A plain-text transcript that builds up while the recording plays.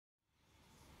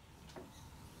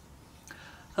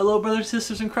Hello, brothers and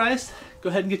sisters in Christ. Go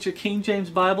ahead and get your King James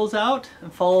Bibles out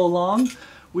and follow along.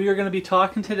 We are going to be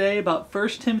talking today about 1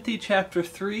 Timothy chapter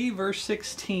 3, verse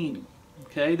 16.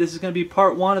 Okay, this is going to be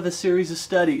part one of a series of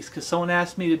studies because someone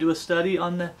asked me to do a study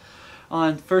on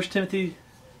 1 Timothy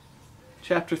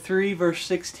chapter 3, verse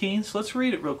 16. So let's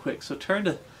read it real quick. So turn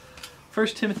to 1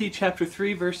 Timothy chapter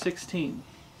 3, verse 16.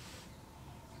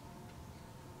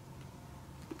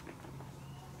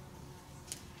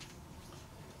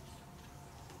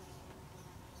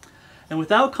 And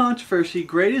without controversy,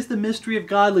 great is the mystery of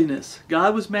godliness.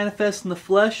 God was manifest in the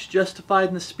flesh, justified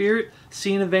in the spirit,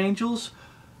 seen of angels,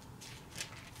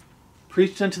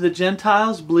 preached unto the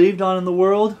Gentiles, believed on in the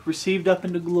world, received up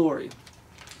into glory.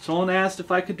 Someone asked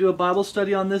if I could do a Bible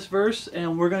study on this verse,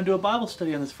 and we're going to do a Bible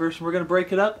study on this verse, and we're going to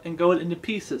break it up and go it into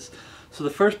pieces. So the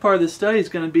first part of this study is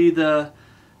going to be the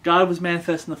God was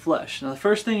manifest in the flesh. Now the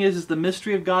first thing is the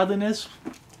mystery of godliness.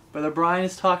 Brother Brian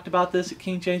has talked about this at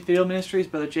King James Video Ministries.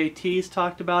 Brother JT has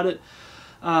talked about it.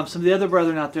 Some of the other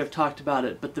brethren out there have talked about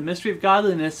it. But the mystery of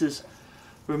godliness is,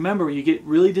 remember, you get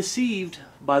really deceived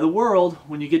by the world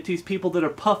when you get these people that are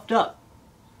puffed up.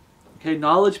 Okay,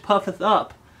 knowledge puffeth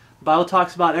up. The Bible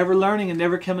talks about ever learning and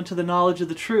never coming to the knowledge of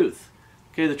the truth.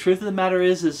 Okay, the truth of the matter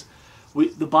is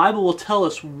the Bible will tell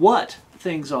us what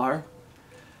things are,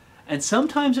 and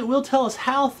sometimes it will tell us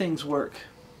how things work.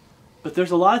 But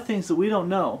there's a lot of things that we don't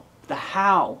know. The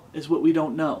how is what we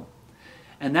don't know.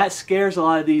 And that scares a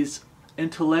lot of these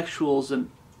intellectuals and,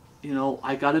 you know,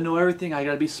 I got to know everything. I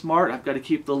got to be smart. I've got to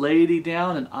keep the laity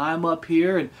down and I'm up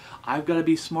here and I've got to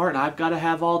be smart and I've got to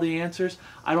have all the answers.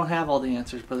 I don't have all the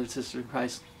answers, brothers and sisters in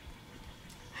Christ.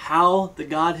 How the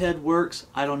Godhead works,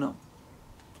 I don't know.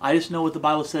 I just know what the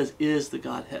Bible says is the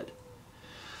Godhead.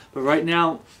 But right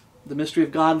now, the mystery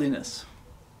of godliness.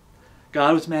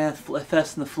 God was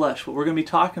manifest in the flesh. What we're going to be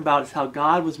talking about is how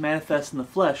God was manifest in the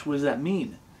flesh. What does that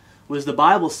mean? What does the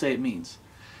Bible say it means?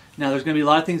 Now, there's going to be a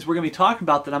lot of things we're going to be talking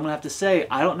about that I'm going to have to say,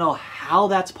 I don't know how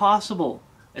that's possible.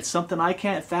 It's something I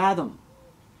can't fathom.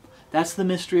 That's the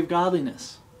mystery of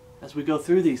godliness as we go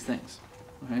through these things.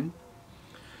 Okay?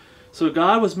 So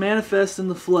God was manifest in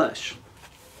the flesh.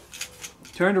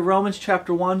 Turn to Romans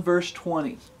chapter 1, verse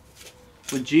 20.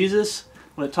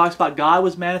 When it talks about God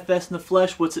was manifest in the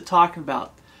flesh, what's it talking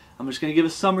about? I'm just going to give a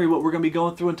summary of what we're going to be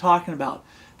going through and talking about.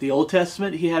 The Old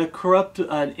Testament, he had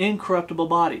an incorruptible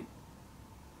body.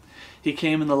 He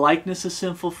came in the likeness of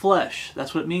sinful flesh.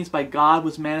 That's what it means by God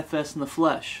was manifest in the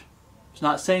flesh. It's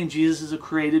not saying Jesus is a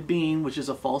created being, which is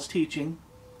a false teaching.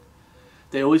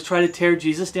 They always try to tear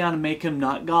Jesus down and make him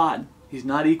not God. He's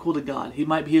not equal to God. He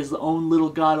might be his own little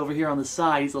God over here on the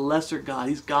side. He's a lesser God.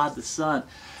 He's God the Son.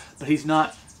 But he's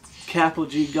not capital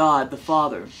G God the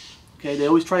Father. Okay, they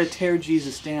always try to tear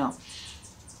Jesus down.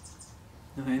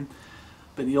 Okay,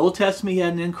 but in the Old Testament he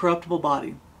had an incorruptible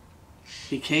body.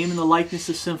 He came in the likeness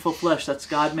of sinful flesh. That's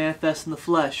God manifest in the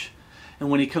flesh. And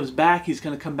when he comes back, he's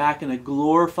going to come back in a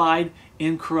glorified,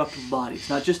 incorruptible body. It's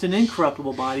not just an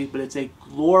incorruptible body, but it's a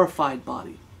glorified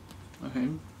body. Okay.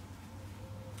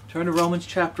 Turn to Romans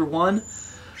chapter 1,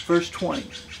 verse 20.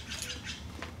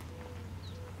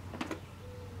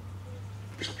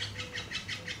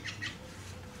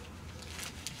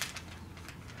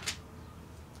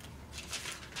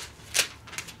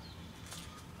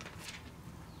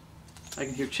 I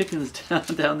can hear chickens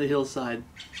down the hillside.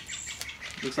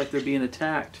 Looks like they're being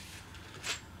attacked.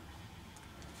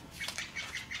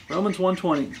 Romans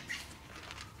 1:20.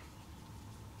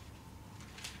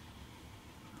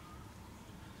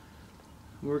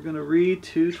 We're going to read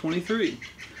 2:23.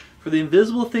 For the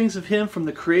invisible things of him from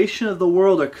the creation of the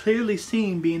world are clearly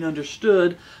seen, being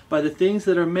understood by the things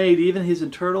that are made, even his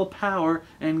eternal power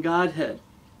and Godhead,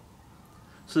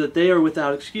 so that they are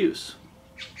without excuse.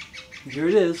 And here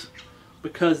it is.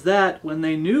 Because that, when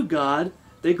they knew God,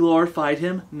 they glorified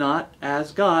him not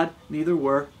as God, neither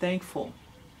were thankful.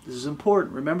 This is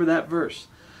important. Remember that verse.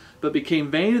 But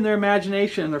became vain in their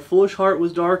imagination, and their foolish heart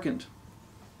was darkened.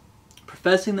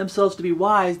 Professing themselves to be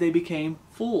wise, they became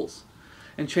fools,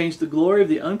 and changed the glory of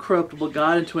the uncorruptible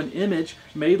God into an image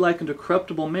made like unto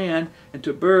corruptible man, and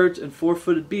to birds, and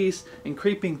four-footed beasts, and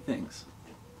creeping things.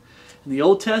 In the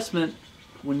Old Testament,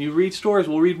 when you read stories,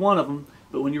 we'll read one of them,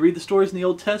 but when you read the stories in the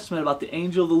Old Testament about the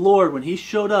angel of the Lord, when he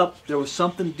showed up, there was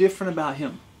something different about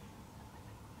him.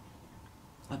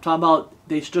 I'm talking about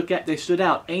they stood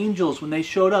out. Angels, when they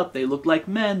showed up, they looked like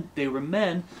men. They were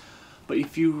men. But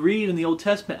if you read in the Old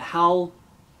Testament how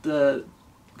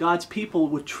God's people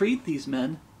would treat these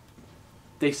men,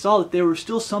 they saw that there was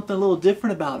still something a little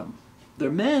different about them.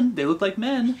 They're men. They look like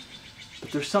men.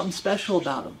 But there's something special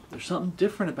about them. There's something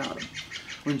different about them.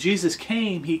 When Jesus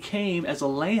came, he came as a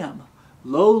lamb.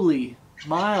 Lowly,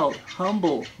 mild,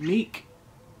 humble, meek.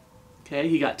 Okay,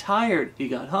 he got tired, he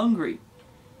got hungry.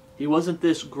 He wasn't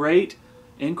this great,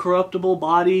 incorruptible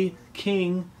body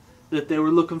king that they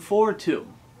were looking forward to.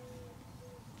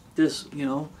 This,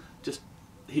 just,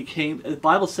 he came, the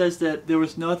Bible says that there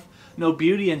was no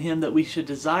beauty in him that we should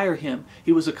desire him.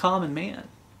 He was a common man.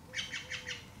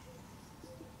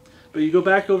 But you go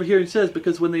back over here, it says,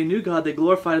 because when they knew God, they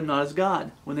glorified him not as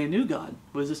God. When they knew God,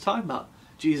 what is this talking about?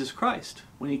 Jesus Christ,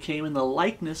 when he came in the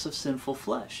likeness of sinful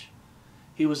flesh.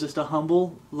 He was just a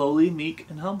humble, lowly, meek,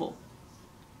 and humble.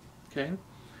 Okay?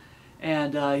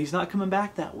 And he's not coming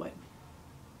back that way.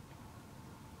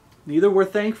 Neither were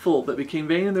thankful, but became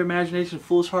vain in their imagination,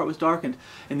 foolish heart was darkened.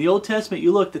 In the Old Testament,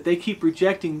 you look that they keep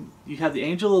rejecting. You have the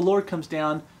angel of the Lord comes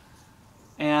down,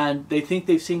 and they think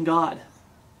they've seen God.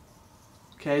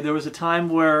 Okay, there was a time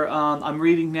where I'm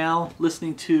reading now,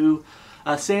 listening to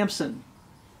Samson.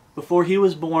 Before he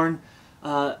was born,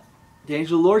 the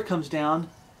angel of the Lord comes down,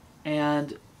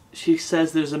 and she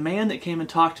says, there's a man that came and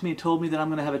talked to me and told me that I'm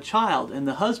going to have a child. And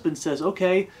the husband says,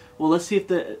 okay, well, let's see if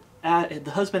the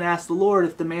husband asks the Lord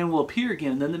if the man will appear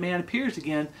again. And then the man appears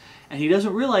again, and he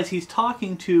doesn't realize he's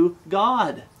talking to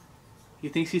God. He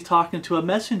thinks he's talking to a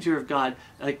messenger of God,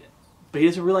 but he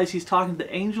doesn't realize he's talking to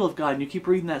the angel of God. And you keep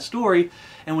reading that story,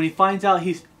 and when he finds out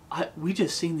we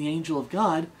just seen the angel of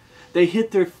God, they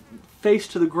hit their face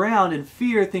to the ground in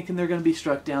fear, thinking they're going to be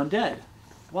struck down dead.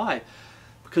 Why?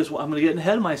 Because I'm going to get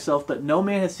ahead of myself, but no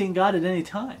man has seen God at any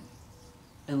time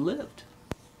and lived.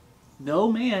 No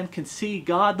man can see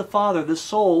God the Father, the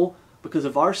soul, because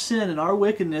of our sin and our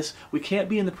wickedness. We can't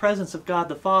be in the presence of God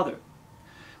the Father.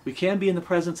 We can be in the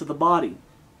presence of the body,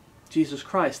 Jesus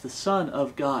Christ, the Son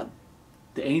of God.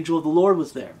 The angel of the Lord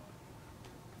was there.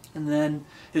 And then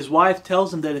his wife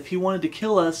tells him that if he wanted to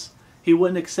kill us, he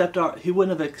wouldn't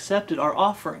have accepted our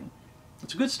offering.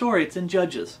 It's a good story. It's in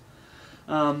Judges.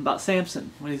 About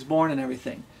Samson when he's born and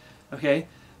everything. Okay?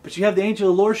 But you have the angel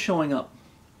of the Lord showing up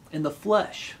in the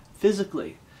flesh,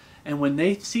 physically. And when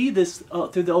they see this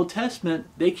through the Old Testament,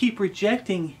 they keep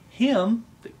rejecting him,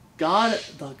 the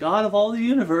God of all the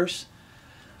universe,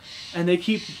 and they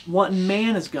keep wanting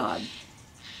man as God.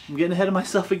 I'm getting ahead of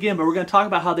myself again, but we're going to talk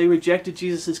about how they rejected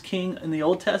Jesus as king in the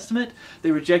Old Testament.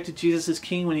 They rejected Jesus as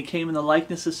king when he came in the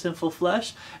likeness of sinful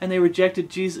flesh. And they rejected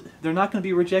Jesus. They're not going to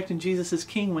be rejecting Jesus as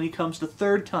king when he comes the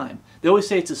third time. They always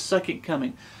say it's a second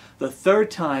coming. The third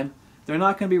time, they're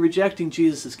not going to be rejecting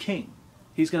Jesus as king.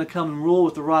 He's going to come and rule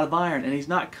with the rod of iron. And he's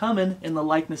not coming in the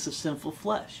likeness of sinful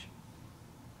flesh.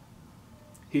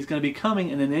 He's going to be coming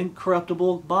in an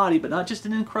incorruptible body, but not just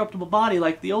an incorruptible body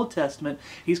like the Old Testament.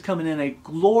 He's coming in a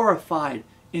glorified,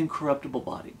 incorruptible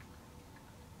body.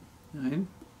 Right?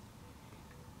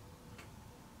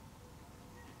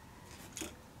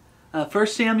 1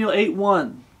 Samuel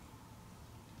 8:1.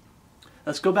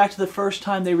 Let's go back to the first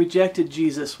time they rejected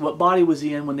Jesus. What body was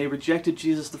he in when they rejected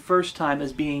Jesus the first time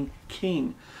as being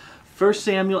king? 1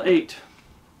 Samuel 8.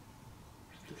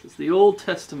 This is the Old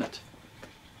Testament.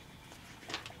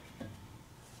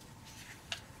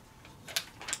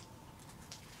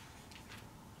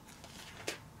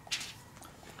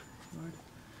 Lord.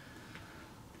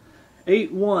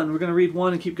 8:1. We're going to read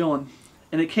 1 and keep going.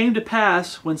 And it came to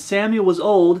pass, when Samuel was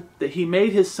old, that he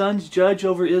made his sons judge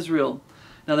over Israel.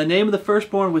 Now the name of the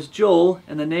firstborn was Joel,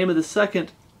 and the name of the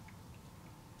second,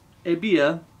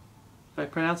 Abiah, if I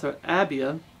pronounce it,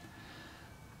 Abiah.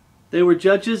 They were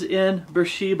judges in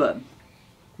Beersheba.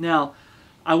 Now,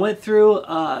 I went through,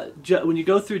 when you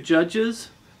go through Judges,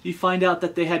 you find out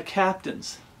that they had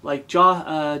captains. Like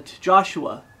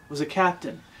Joshua was a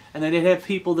captain. And then they'd have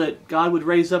people that God would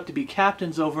raise up to be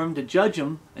captains over them, to judge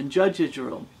them, and judge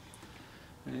Israel.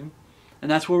 Okay? And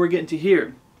that's what we're getting to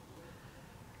here.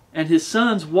 And his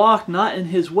sons walked not in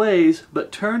his ways,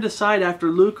 but turned aside after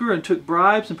lucre, and took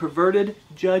bribes, and perverted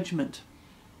judgment.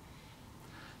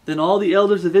 Then all the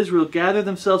elders of Israel gathered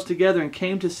themselves together, and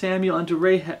came to Samuel unto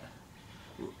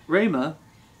Ramah,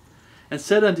 and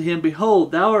said unto him,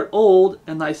 Behold, thou art old,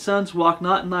 and thy sons walk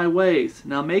not in thy ways.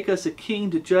 Now make us a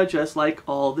king to judge us like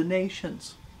all the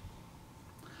nations.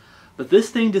 But this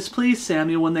thing displeased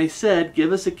Samuel when they said,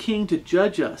 Give us a king to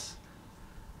judge us.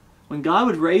 When God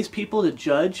would raise people to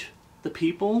judge the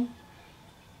people,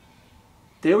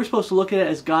 they were supposed to look at it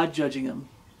as God judging them.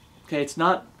 Okay, it's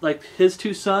not like his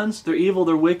two sons, they're evil,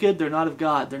 they're wicked, they're not of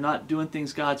God. They're not doing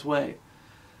things God's way.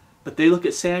 But they look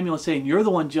at Samuel and saying, You're the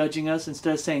one judging us,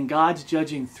 instead of saying, God's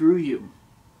judging through you.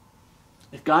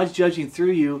 If God's judging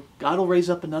through you, God will raise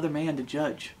up another man to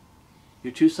judge.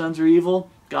 Your two sons are evil,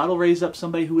 God will raise up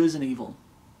somebody who isn't evil.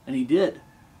 And he did,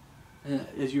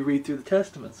 as you read through the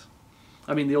Testaments.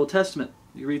 I mean, the Old Testament.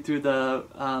 You read through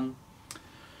the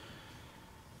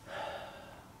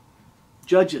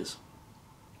judges.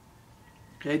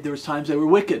 Okay, there was times they were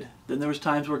wicked. Then there was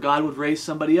times where God would raise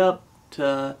somebody up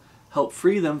to help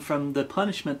free them from the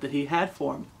punishment that he had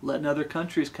for them, letting other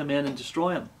countries come in and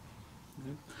destroy them.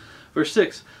 Okay. Verse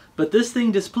 6, but this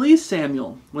thing displeased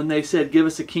Samuel when they said, give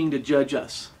us a king to judge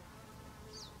us.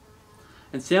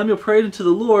 And Samuel prayed unto the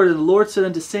Lord, and the Lord said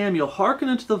unto Samuel, hearken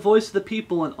unto the voice of the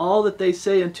people and all that they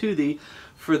say unto thee,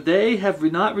 for they have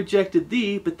not rejected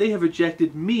thee, but they have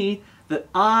rejected me, that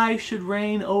I should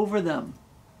reign over them.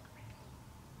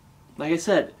 Like I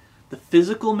said, the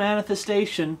physical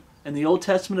manifestation in the Old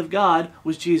Testament of God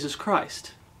was Jesus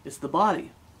Christ. It's the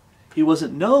body. He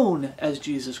wasn't known as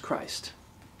Jesus Christ.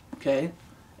 Okay?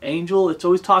 Angel, it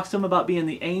always talks to him about being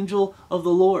the angel of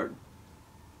the Lord.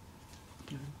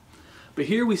 But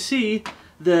here we see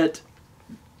that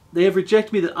they have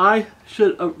rejected me, that I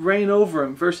should reign over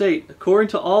them. Verse 8, according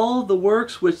to all the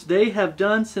works which they have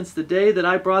done since the day that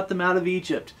I brought them out of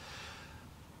Egypt.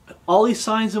 All these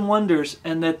signs and wonders,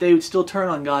 and that they would still turn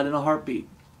on God in a heartbeat.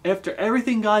 After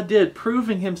everything God did,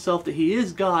 proving himself that he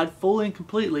is God fully and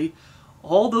completely,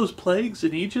 all those plagues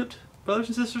in Egypt, brothers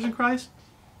and sisters in Christ,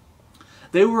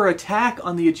 they were an attack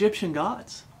on the Egyptian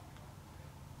gods.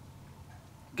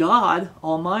 God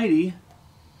Almighty,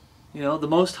 you know, the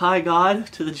Most High God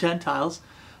to the Gentiles,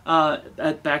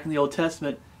 back in the Old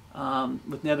Testament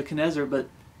with Nebuchadnezzar, but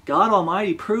God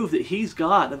Almighty proved that he's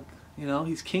God. You know,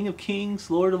 he's King of Kings,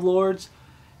 Lord of Lords.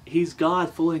 He's God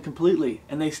fully and completely.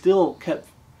 And they still kept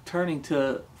turning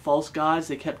to false gods.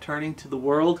 They kept turning to the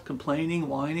world, complaining,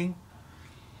 whining.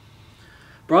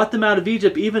 Brought them out of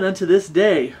Egypt even unto this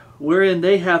day, wherein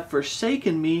they have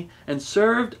forsaken me and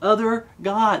served other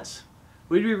gods.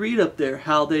 What did we read up there?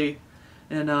 How they,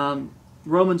 in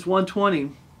Romans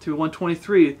 1:20 through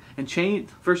 1:23, and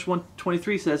verse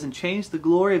 1:23 says, and changed the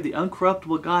glory of the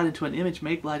uncorruptible God into an image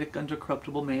made like unto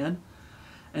corruptible man,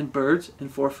 and birds,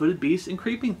 and four-footed beasts, and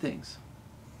creeping things.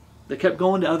 They kept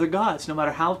going to other gods. No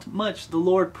matter how much the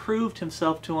Lord proved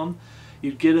himself to them,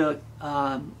 you'd get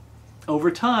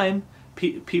over time,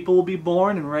 people will be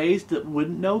born and raised that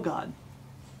wouldn't know God.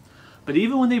 But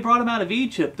even when they brought him out of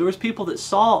Egypt, there was people that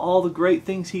saw all the great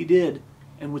things he did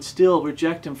and would still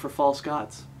reject him for false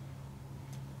gods.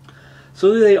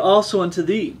 So do they also unto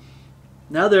thee.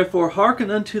 Now therefore hearken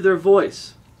unto their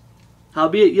voice.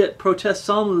 Howbeit yet protest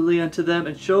solemnly unto them,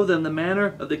 and show them the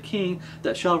manner of the king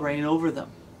that shall reign over them.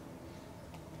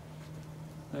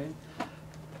 Right?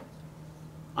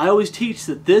 I always teach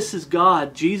that this is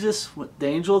God. Jesus, the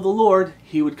angel of the Lord,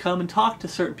 he would come and talk to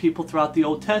certain people throughout the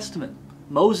Old Testament.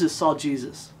 Moses saw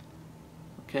Jesus,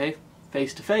 okay,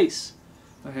 face to face.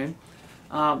 Okay,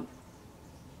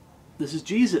 this is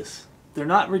Jesus. They're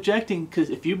not rejecting, because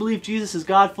if you believe Jesus is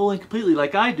God fully and completely,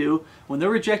 like I do, when they're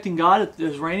rejecting God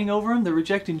as reigning over them, they're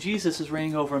rejecting Jesus as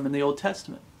reigning over them in the Old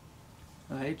Testament.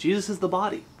 Okay, Jesus is the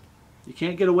body. You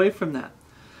can't get away from that.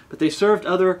 But they served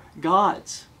other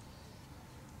gods.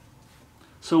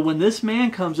 So when this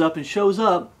man comes up and shows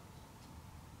up,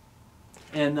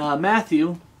 and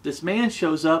Matthew, this man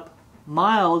shows up,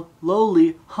 mild,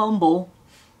 lowly, humble,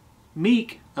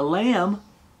 meek, a lamb,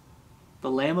 the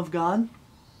Lamb of God.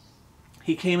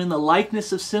 He came in the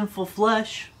likeness of sinful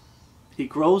flesh. He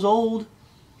grows old.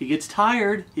 He gets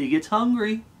tired. He gets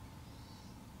hungry.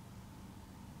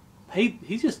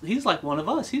 He's like one of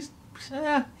us. He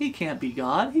can't be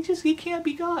God. He can't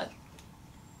be God.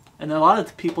 And a lot of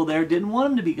the people there didn't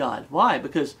want him to be God. Why?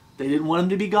 Because they didn't want him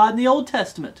to be God in the Old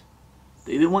Testament.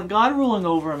 They didn't want God ruling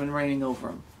over him and reigning over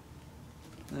him.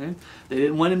 Right? They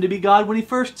didn't want him to be God when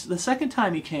the second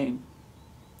time he came.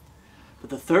 But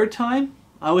the third time,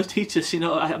 I always teach this, you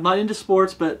know, I'm not into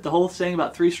sports, but the whole saying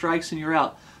about 3 strikes and you're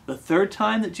out. The third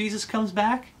time that Jesus comes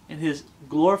back in his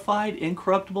glorified,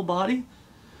 incorruptible body,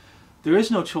 there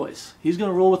is no choice. He's going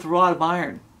to rule with a rod of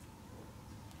iron.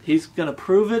 He's going to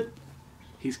prove it.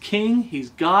 He's king.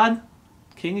 He's God.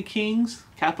 King of kings.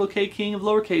 Capital K king of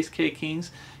lowercase k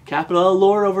kings. Capital L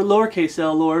Lord over lowercase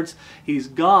l lords. He's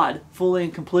God fully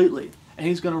and completely. And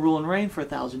he's going to rule and reign for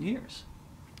 1,000 years.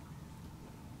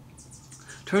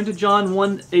 Turn to John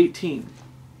 1:18.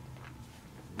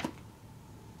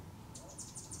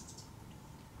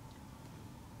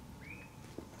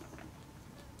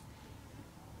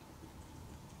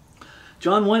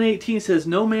 John 1:18 says,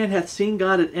 no man hath seen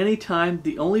God at any time.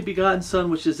 The only begotten Son,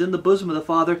 which is in the bosom of the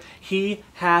Father, he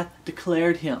hath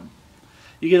declared him.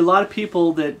 You get a lot of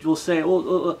people that will say,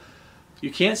 well,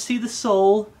 you can't see the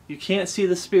soul, you can't see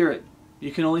the spirit,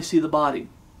 you can only see the body.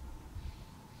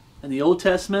 In the Old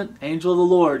Testament, angel of the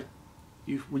Lord,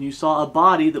 when you saw a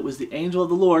body that was the angel of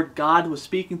the Lord, God was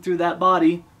speaking through that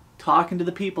body, talking to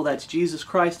the people. That's Jesus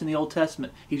Christ in the Old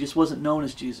Testament. He just wasn't known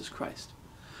as Jesus Christ.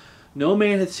 No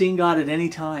man hath seen God at any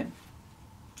time.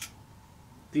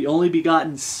 The only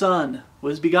begotten Son.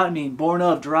 What does begotten mean? Born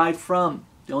of, derived from.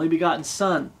 The only begotten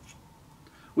Son,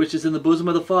 which is in the bosom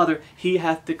of the Father, he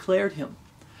hath declared him.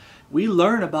 We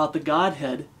learn about the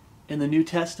Godhead in the New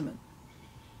Testament.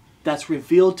 That's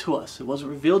revealed to us. It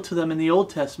wasn't revealed to them in the Old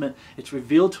Testament. It's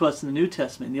revealed to us in the New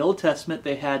Testament. In the Old Testament,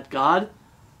 they had God,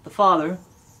 the Father,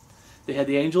 they had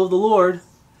the angel of the Lord,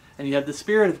 and you have the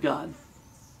Spirit of God.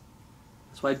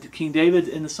 That's why King David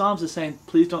in the Psalms is saying,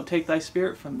 please don't take thy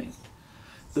Spirit from me.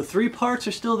 The three parts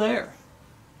are still there.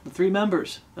 The three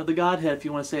members of the Godhead, if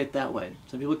you want to say it that way.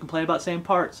 Some people complain about saying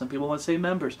parts. Some people want to say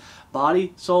members.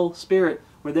 Body, soul, spirit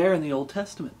were there in the Old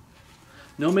Testament.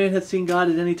 No man hath seen God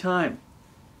at any time.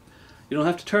 You don't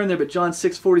have to turn there, but John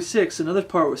 6:46, another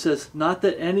part where it says, Not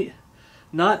that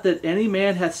any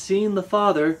man hath seen the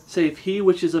Father, save he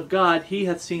which is of God, he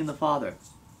hath seen the Father.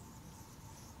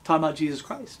 Talking about Jesus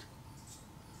Christ.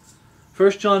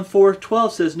 1 John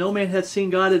 4:12 says, No man hath seen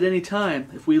God at any time.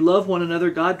 If we love one another,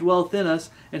 God dwelleth in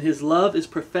us, and his love is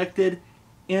perfected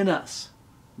in us.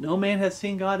 No man hath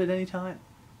seen God at any time.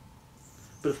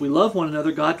 But if we love one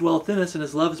another, God dwelleth in us, and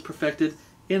his love is perfected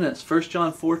in us. 1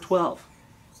 John 4:12.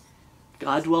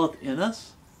 God dwelleth in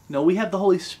us? No, we have the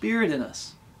Holy Spirit in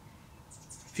us.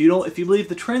 If you believe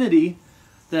the Trinity,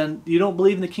 then you don't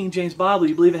believe in the King James Bible.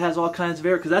 You believe it has all kinds of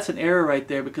error, because that's an error right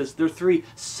there, because they're three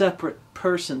separate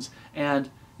persons.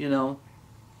 And,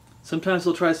 sometimes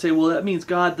they'll try to say, well, that means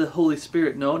God the Holy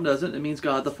Spirit. No, it doesn't. It means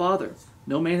God the Father.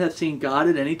 No man hath seen God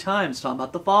at any time. It's talking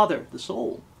about the Father, the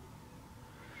soul.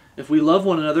 If we love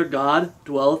one another, God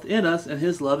dwelleth in us, and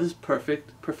his love is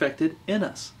perfected in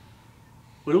us.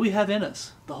 What do we have in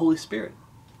us? The Holy Spirit.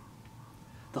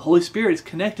 The Holy Spirit is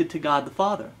connected to God the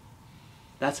Father.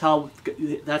 That's how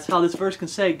this verse can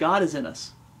say God is in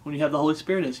us, when you have the Holy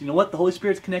Spirit in us. You know what? The Holy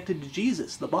Spirit is connected to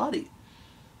Jesus, the body.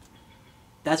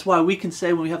 That's why we can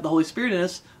say when we have the Holy Spirit in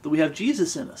us that we have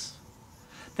Jesus in us.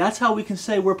 That's how we can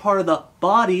say we're part of the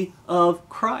body of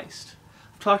Christ.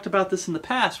 I've talked about this in the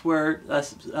past, where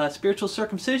spiritual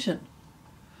circumcision.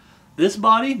 This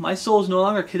body, my soul is no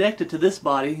longer connected to this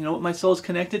body. You know what my soul is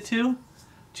connected to?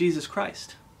 Jesus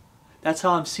Christ. That's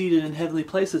how I'm seated in heavenly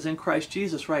places in Christ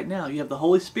Jesus right now. You have the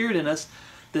Holy Spirit in us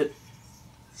that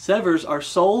severs our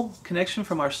soul connection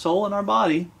from our soul and our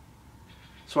body.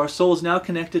 So our soul is now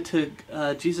connected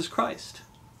to Jesus Christ.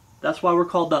 That's why we're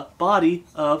called the body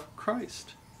of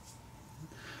Christ.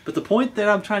 But the point that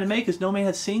I'm trying to make is no man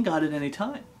has seen God at any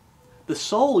time. The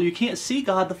soul, you can't see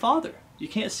God the Father. You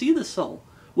can't see the soul.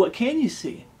 What can you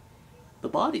see? The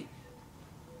body.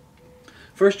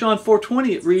 1 John 4:20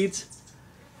 it reads,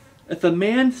 If a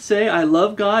man say, I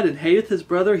love God, and hateth his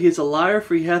brother, he is a liar,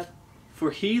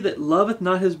 for he that loveth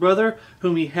not his brother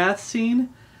whom he hath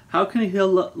seen, how can he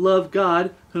love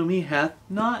God whom he hath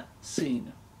not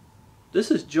seen?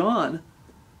 This is John,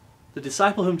 the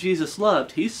disciple whom Jesus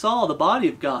loved. He saw the body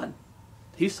of God.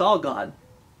 He saw God,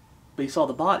 but he saw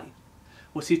the body.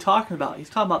 What's he talking about? He's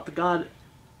talking about the God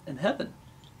in heaven,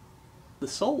 the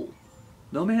soul.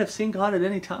 No man hath seen God at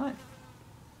any time.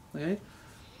 Okay?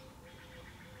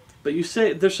 But you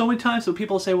say, there's so many times that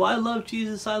people say, well, I love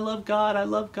Jesus, I love God, I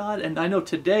love God. And I know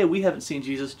today we haven't seen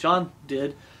Jesus. John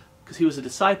did, because he was a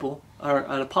disciple, or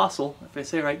an apostle, if I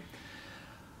say it right.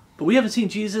 But we haven't seen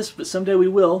Jesus, but someday we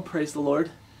will, praise the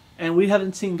Lord. And we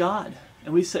haven't seen God.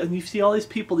 And you see all these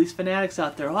people, these fanatics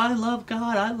out there, oh, I love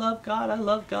God, I love God, I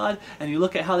love God. And you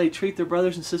look at how they treat their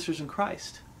brothers and sisters in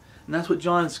Christ. And that's what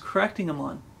John is correcting them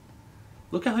on.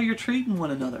 Look at how you're treating one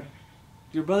another,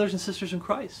 your brothers and sisters in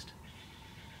Christ.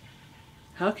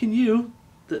 How can you,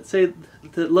 that say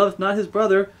that loveth not his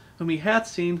brother whom he hath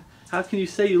seen, how can you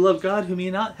say you love God whom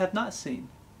ye have not seen?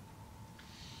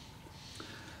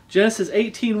 Genesis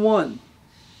 18:1.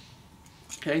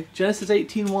 Okay, Genesis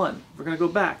 18:1. We're going to go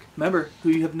back. Remember, who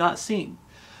you have not seen.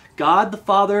 God the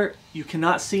Father, you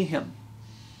cannot see him.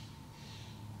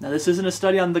 Now this isn't a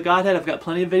study on the Godhead. I've got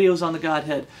plenty of videos on the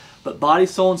Godhead. But body,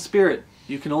 soul, and spirit,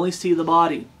 you can only see the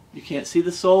body. You can't see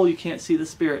the soul, you can't see the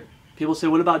spirit. People say,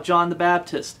 what about John the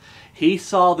Baptist? He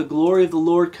saw the glory of the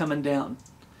Lord coming down.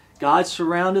 God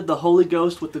surrounded the Holy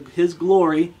Ghost with his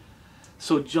glory.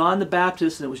 So John the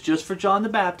Baptist, and it was just for John the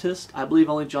Baptist, I believe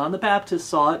only John the Baptist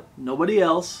saw it, nobody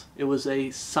else. It was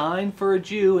a sign for a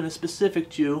Jew, and a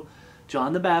specific Jew,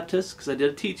 John the Baptist, because I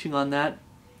did a teaching on that.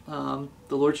 The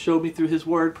Lord showed me through his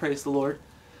word, praise the Lord.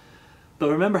 But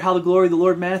remember how the glory of the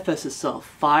Lord manifests itself.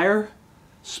 Fire,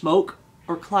 smoke,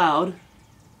 or cloud,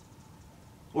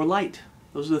 or light.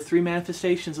 Those are the three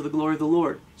manifestations of the glory of the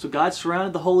Lord. So God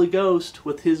surrounded the Holy Ghost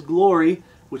with his glory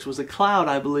which was a cloud,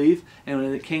 I believe. And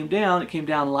when it came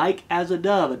down like as a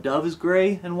dove. A dove is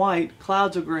gray and white.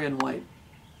 Clouds are gray and white.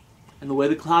 And the way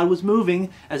the cloud was moving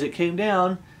as it came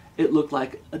down, it looked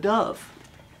like a dove.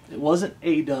 It wasn't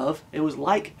a dove. It was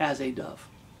like as a dove.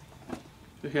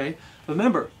 Okay?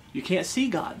 Remember, you can't see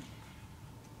God.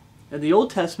 In the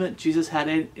Old Testament, Jesus had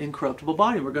an incorruptible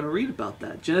body. We're going to read about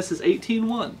that. Genesis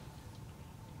 18:1.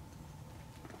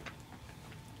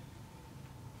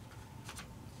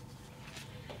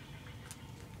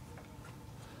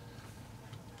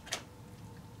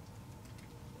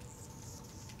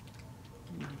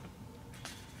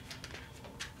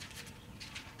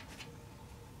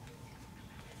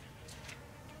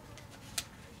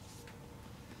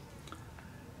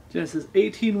 Genesis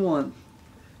 18:1.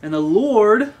 And the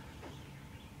Lord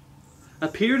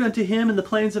appeared unto him in the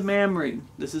plains of Mamre.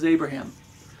 This is Abraham.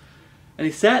 And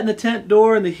he sat in the tent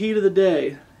door in the heat of the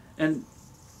day. And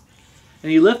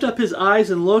he lifted up his eyes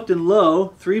and looked, and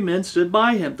lo, 3 men stood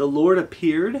by him. The Lord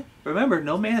appeared. Remember,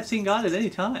 no man had seen God at any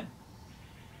time.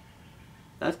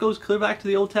 That goes clear back to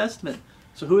the Old Testament.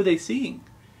 So who are they seeing?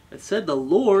 It said the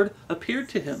Lord appeared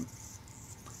to him.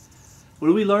 What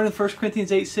do we learn in 1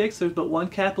 Corinthians 8:6? There's but one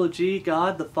capital G,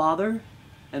 God the Father,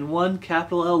 and one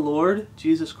capital L, Lord,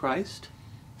 Jesus Christ.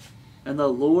 And the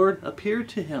Lord appeared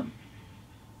to him.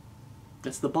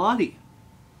 That's the body.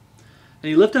 And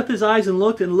he lifted up his eyes and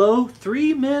looked, and lo,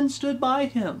 3 men stood by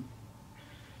him.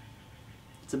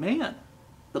 It's a man.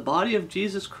 The body of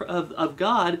Jesus, of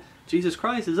God, Jesus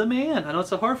Christ, is a man. I know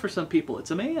it's hard for some people.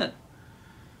 It's a man.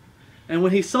 And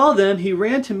when he saw them, he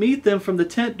ran to meet them from the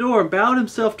tent door, and bowed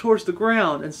himself towards the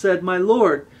ground, and said, My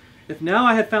Lord, if now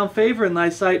I have found favor in thy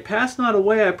sight, pass not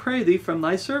away, I pray thee, from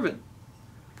thy servant.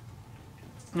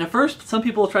 And at first, some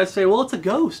people will try to say, well, it's a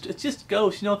ghost. It's just a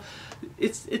ghost. You know,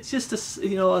 it's just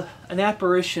an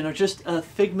apparition, or just a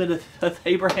figment of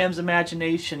Abraham's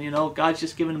imagination. You know, God's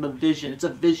just given him a vision. It's a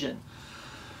vision.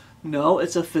 No,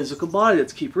 it's a physical body.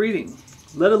 Let's keep reading.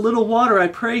 Let a little water, I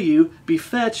pray you, be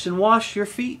fetched, and wash your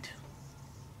feet,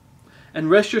 and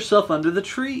rest yourself under the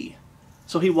tree.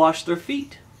 So he washed their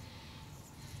feet.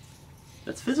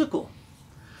 That's physical.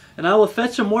 And I will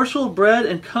fetch a morsel of bread,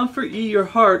 and comfort ye your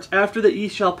hearts, after that ye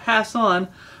shall pass on.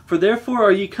 For therefore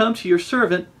are ye come to your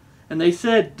servant. And they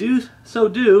said, do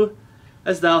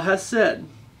as thou hast said.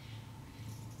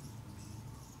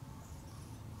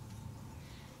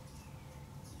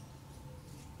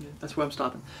 That's where I'm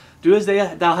stopping. Do as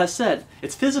thou hast said.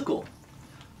 It's physical.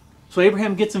 So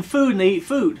Abraham gets them food, and they eat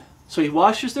food. So he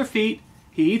washes their feet,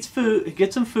 he eats food, he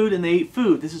gets them food, and they eat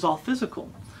food. This is all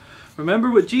physical. Remember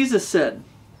what Jesus said.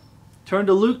 Turn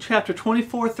to Luke chapter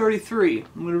 24:33.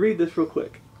 I'm going to read this real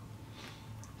quick.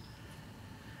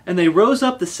 And they rose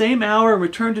up the same hour and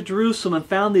returned to Jerusalem, and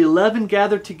found the 11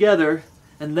 gathered together,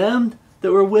 and them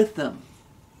that were with them,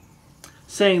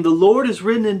 saying, The Lord is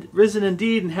risen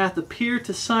indeed, and hath appeared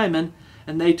to Simon.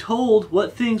 And they told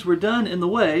what things were done in the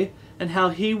way, and how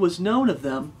he was known of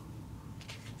them.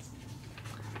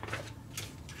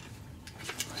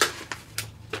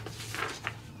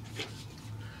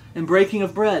 And breaking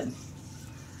of bread.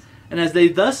 And as they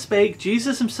thus spake,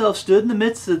 Jesus himself stood in the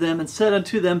midst of them, and said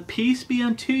unto them, Peace be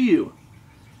unto you.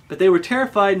 But they were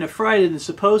terrified and affrighted, and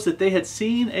supposed that they had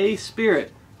seen a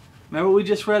spirit. Remember what we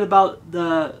just read about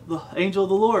the angel of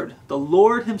the Lord. The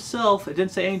Lord himself, it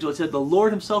didn't say angel, it said the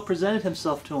Lord himself presented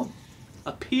himself to him.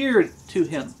 Appeared to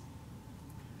him.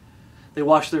 They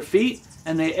washed their feet,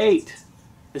 and they ate.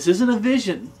 This isn't a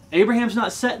vision. Abraham's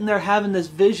not sitting there having this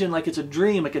vision like it's a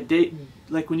dream,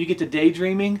 like when you get to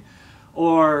daydreaming,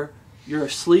 or you're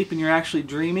asleep and you're actually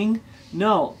dreaming.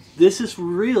 No, this is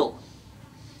real.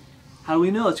 How do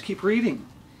we know? Let's keep reading.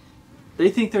 They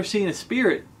think they're seeing a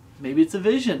spirit. Maybe it's a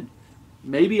vision.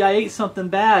 Maybe I ate something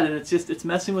bad and it's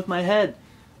messing with my head.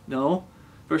 No.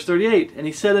 Verse 38, And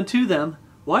he said unto them,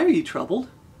 Why are ye troubled?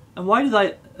 And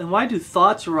why do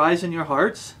thoughts arise in your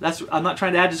hearts? I'm not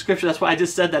trying to add to scripture. That's why I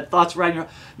just said that. Thoughts arise in your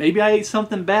heart. Maybe I ate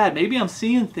something bad. Maybe I'm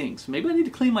seeing things. Maybe I need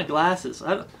to clean my glasses.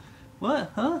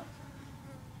 What? Huh?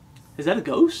 Is that a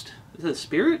ghost? Is that a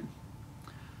spirit?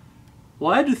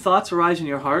 Why do thoughts arise in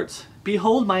your hearts?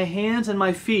 Behold my hands and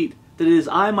my feet, that it is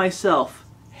I myself.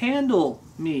 Handle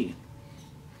me.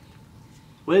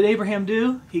 What did Abraham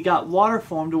do? He got water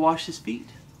for him to wash his feet.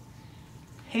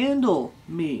 Handle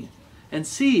me. And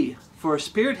see, for a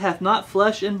spirit hath not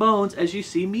flesh and bones, as you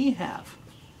see me have.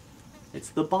 It's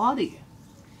the body.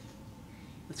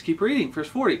 Let's keep reading. Verse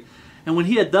 40. And when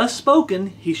he had thus spoken,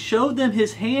 he showed them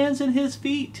his hands and his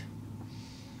feet.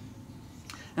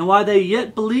 And while they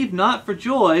yet believed not for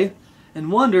joy,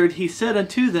 and wondered, he said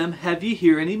unto them, Have ye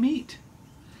here any meat?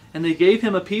 And they gave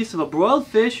him a piece of a broiled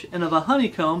fish and of a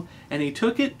honeycomb, and he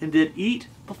took it and did eat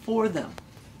before them.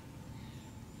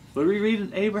 What do we read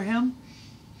in Abraham?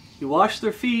 He washed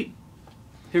their feet.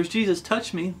 Here's Jesus,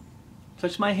 touch me.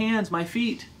 Touch my hands, my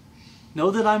feet. Know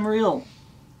that I'm real.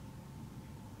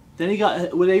 Then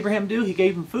what did Abraham do? He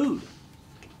gave them food.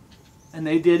 And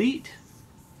they did eat.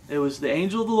 It was the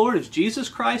angel of the Lord. It's Jesus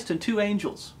Christ and 2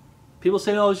 angels. People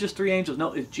say, no, it's just 3 angels.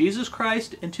 No, it's Jesus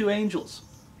Christ and 2 angels.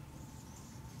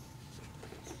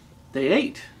 They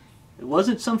ate. It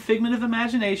wasn't some figment of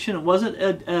imagination. It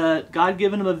wasn't God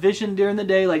giving them a vision during the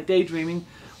day like daydreaming,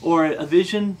 or a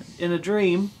vision in a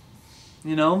dream.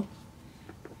 You know,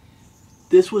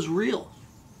 this was real.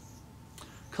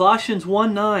 Colossians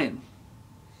 1:9.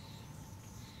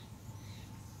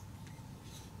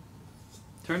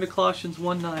 Turn to Colossians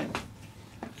 1:9.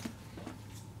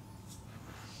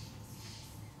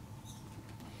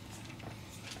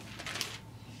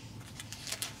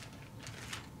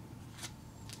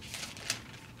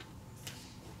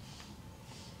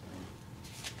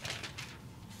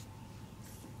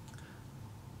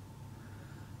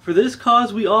 For this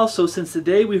cause we also, since the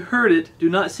day we heard it, do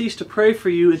not cease to pray for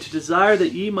you and to desire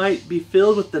that ye might be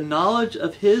filled with the knowledge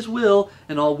of His will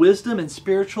and all wisdom and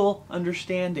spiritual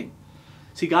understanding.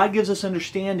 See, God gives us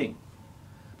understanding.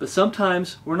 But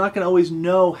sometimes we're not going to always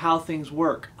know how things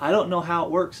work. I don't know how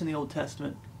it works in the Old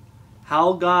Testament.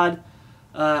 How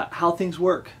things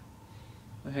work.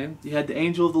 Okay? You had the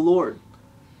angel of the Lord.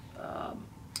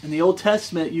 In the Old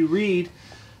Testament you read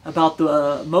about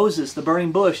Moses, the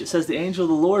burning bush. It says the angel of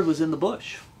the Lord was in the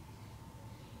bush.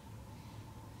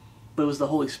 But it was the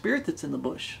Holy Spirit that's in the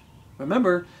bush.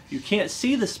 Remember, you can't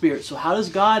see the Spirit. So how does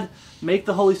God make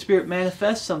the Holy Spirit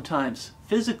manifest sometimes?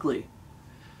 Physically.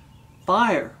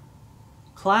 Fire,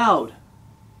 cloud,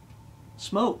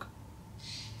 smoke,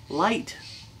 light.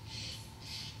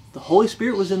 The Holy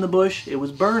Spirit was in the bush. It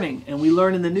was burning. And we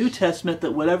learn in the New Testament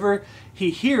that whatever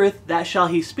He heareth, that shall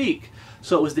He speak.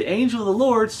 So it was the angel of the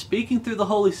Lord speaking through the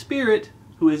Holy Spirit,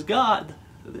 who is God.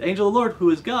 The angel of the Lord,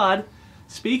 who is God,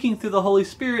 speaking through the Holy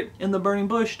Spirit in the burning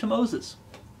bush to Moses.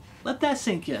 Let that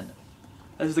sink in.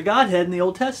 There's the Godhead in the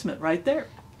Old Testament right there.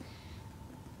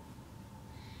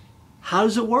 How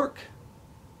does it work?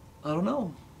 I don't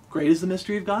know. Great is the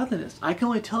mystery of godliness. I can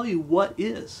only tell you what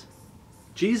is.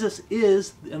 Jesus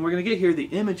is, and we're going to get here, the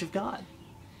image of God.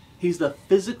 He's the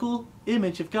physical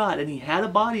image of God, and He had a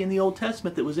body in the Old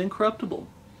Testament that was incorruptible.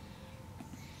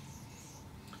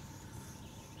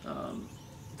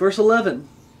 Verse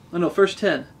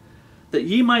 10. That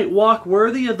ye might walk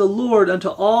worthy of the Lord unto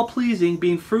all pleasing,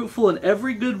 being fruitful in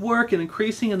every good work and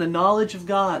increasing in the knowledge of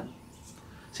God.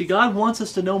 See, God wants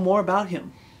us to know more about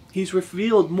Him. He's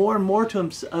revealed more and more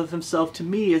of Himself to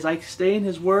me as I stay in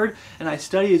His Word and I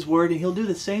study His Word, and He'll do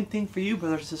the same thing for you,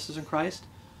 brothers and sisters in Christ.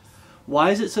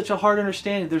 Why is it such a hard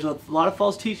understanding? There's a lot of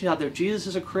false teaching out there. Jesus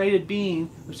is a created being,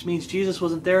 which means Jesus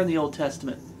wasn't there in the Old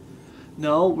Testament.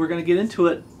 No, we're going to get into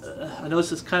it. I know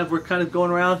this is we're kind of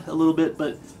going around a little bit,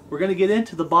 but we're going to get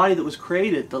into the body that was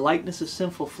created, the likeness of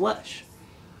sinful flesh.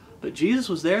 But Jesus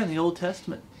was there in the Old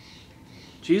Testament.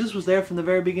 Jesus was there from the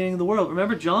very beginning of the world.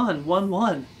 Remember John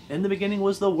 1:1. In the beginning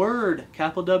was the Word,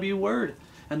 capital W Word.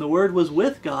 And the Word was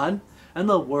with God, and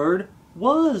the Word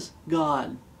was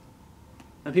God.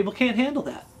 And people can't handle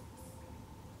that.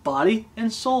 Body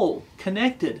and soul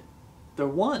connected. They're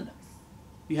one.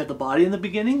 You have the body in the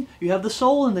beginning, you have the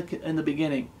soul in the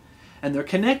beginning. And they're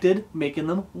connected, making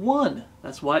them one.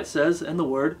 That's why it says, and the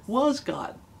Word was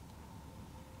God.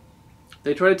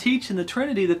 They try to teach in the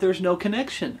Trinity that there's no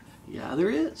connection. Yeah, there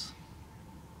is.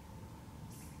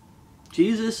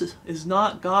 Jesus is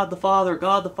not God the Father.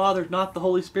 God the Father is not the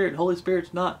Holy Spirit. Holy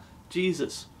Spirit's not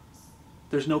Jesus.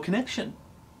 There's no connection.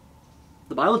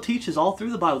 The Bible teaches all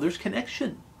through the Bible there's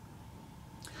connection.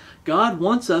 God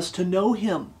wants us to know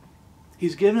Him.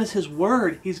 He's given us His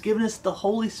Word. He's given us the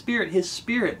Holy Spirit, His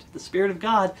Spirit, the Spirit of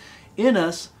God in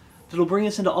us that will bring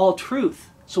us into all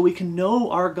truth so we can know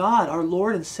our God, our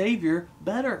Lord and Savior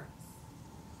better.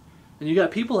 And you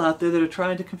got people out there that are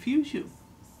trying to confuse you.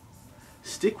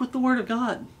 Stick with the Word of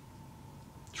God.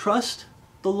 Trust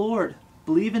the Lord.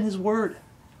 Believe in His Word.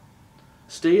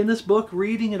 Stay in this book,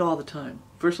 reading it all the time.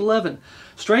 Verse 11.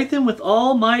 Strengthen with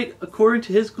all might according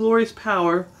to His glorious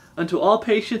power, unto all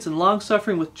patience and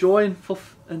long-suffering with joy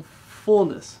and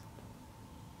fullness.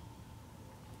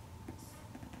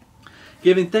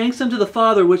 Giving thanks unto the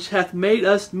Father, which hath made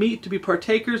us meet to be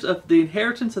partakers of the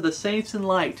inheritance of the saints in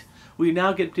light. We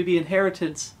now get to be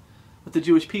inheritance with the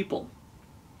Jewish people.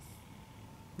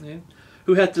 Okay.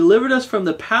 Who hath delivered us from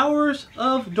the powers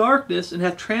of darkness and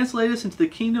hath translated us into the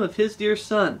kingdom of His dear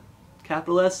Son.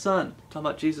 Capital S Son. Talking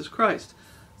about Jesus Christ.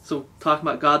 So talking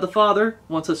about God the Father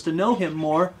wants us to know Him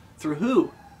more through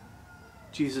who?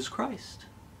 Jesus Christ.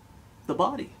 The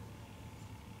body.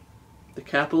 The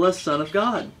capital S, Son of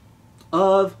God.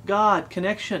 Of God.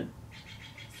 Connection.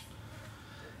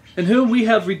 In whom we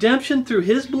have redemption through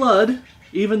His blood,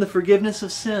 even the forgiveness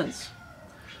of sins.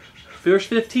 Verse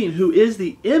 15, who is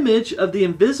the image of the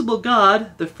invisible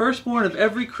God, the firstborn of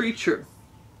every creature.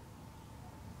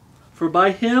 For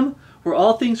by Him were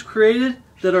all things created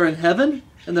that are in heaven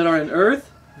and that are in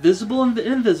earth, visible and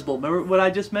invisible. Remember what I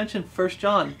just mentioned,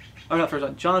 John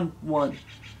 1.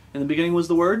 In the beginning was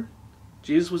the Word.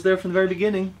 Jesus was there from the very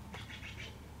beginning.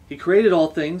 He created all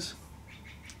things,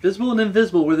 visible and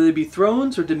invisible, whether they be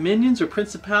thrones or dominions or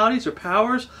principalities or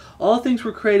powers. All things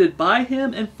were created by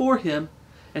Him and for Him,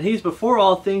 and He's before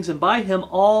all things, and by Him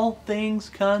all things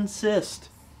consist.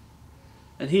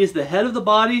 And He is the head of the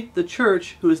body, the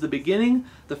church, who is the beginning,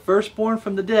 the firstborn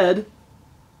from the dead.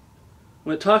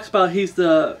 When it talks about He's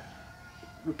the...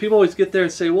 People always get there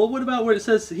and say, well, what about where it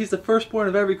says He's the firstborn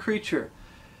of every creature?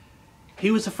 He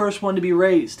was the first one to be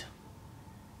raised.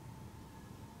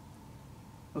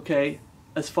 Okay,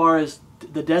 as far as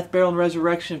the death, burial, and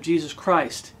resurrection of Jesus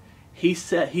Christ,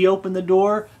 He opened the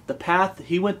door, the path.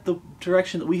 He went the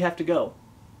direction that we have to go.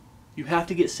 You have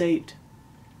to get saved.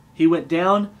 He went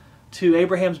down to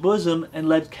Abraham's bosom and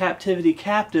led captivity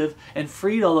captive and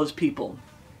freed all those people.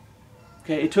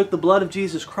 Okay, it took the blood of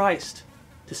Jesus Christ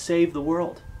to save the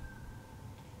world.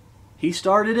 He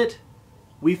started it.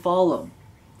 We follow.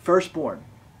 Firstborn.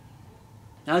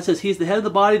 Now it says He's the head of the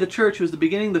body of the church, who is the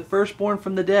beginning, the firstborn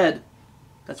from the dead.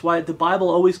 That's why the Bible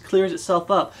always clears itself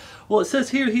up. Well, it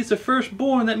says here He's the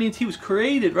firstborn. That means He was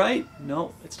created, right?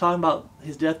 No, it's talking about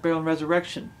His death, burial, and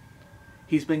resurrection.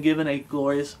 He's been given a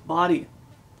glorious body.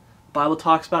 The Bible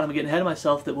talks about, I'm getting ahead of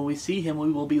myself, that when we see Him,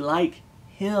 we will be like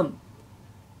Him.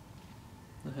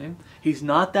 Okay? He's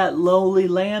not that lowly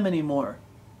lamb anymore.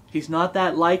 He's not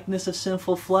that likeness of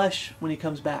sinful flesh when He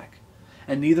comes back.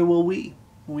 And neither will we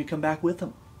when we come back with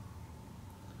Him.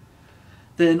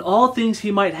 That in all things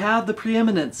He might have the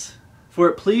preeminence. For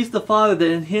it pleased the Father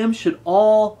that in Him should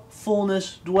all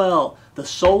fullness dwell. The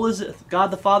soul is, God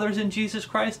the Father is in Jesus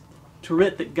Christ. To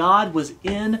wit that God was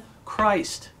in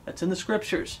Christ. That's in the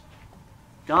Scriptures.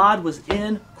 God was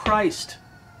in Christ.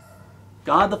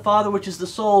 God the Father, which is the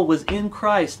soul, was in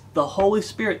Christ. The Holy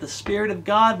Spirit, the Spirit of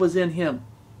God, was in Him.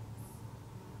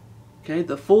 Okay,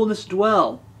 the fullness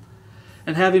dwell.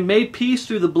 And having made peace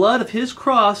through the blood of His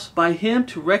cross, by Him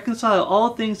to reconcile all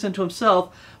things unto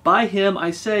Himself, by Him,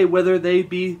 I say, whether they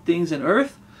be things in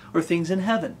earth or things in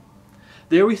heaven.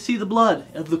 There we see the blood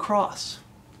of the cross.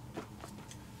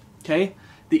 Okay,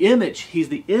 the image. He's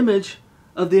the image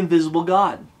of the invisible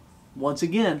God. Once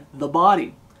again, the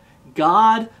body.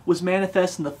 God was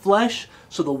manifest in the flesh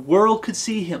so the world could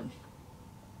see Him.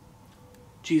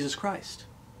 Jesus Christ.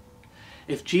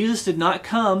 If Jesus did not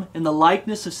come in the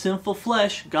likeness of sinful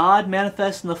flesh, God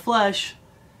manifest in the flesh,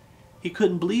 He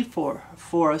couldn't bleed for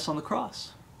us on the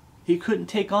cross. He couldn't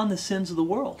take on the sins of the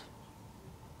world.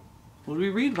 What do we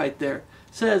read right there?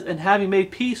 It says, and having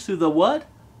made peace through the what?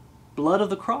 Blood of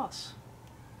the cross.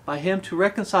 By Him to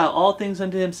reconcile all things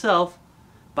unto Himself.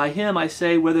 By Him, I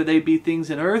say, whether they be things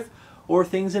in earth or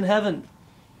things in heaven.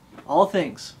 All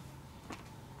things.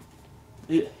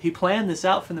 He planned this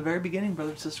out from the very beginning,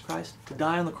 brothers and sisters of Christ, to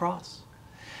die on the cross.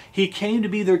 He came to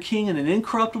be their king in an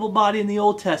incorruptible body in the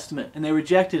Old Testament, and they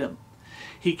rejected Him.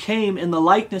 He came in the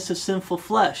likeness of sinful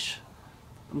flesh.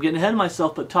 I'm getting ahead of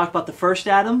myself, but talk about the first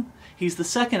Adam. He's the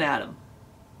second Adam.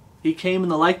 He came in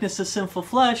the likeness of sinful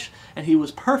flesh, and He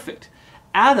was perfect.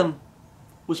 Adam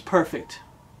was perfect.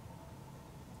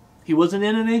 He wasn't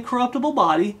in an incorruptible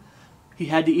body. He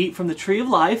had to eat from the tree of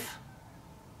life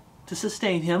to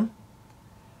sustain him.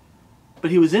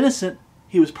 But he was innocent.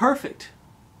 He was perfect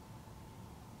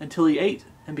until he ate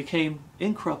and became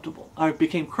incorruptible, or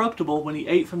became corruptible when he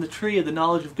ate from the tree of the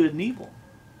knowledge of good and evil.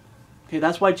 Okay,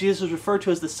 that's why Jesus is referred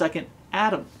to as the second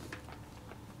Adam.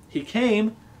 He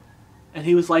came and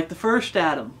he was like the first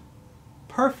Adam,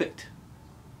 perfect.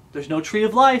 There's no tree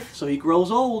of life, so he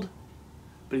grows old,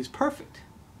 but he's perfect.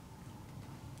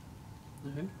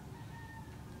 Mm-hmm.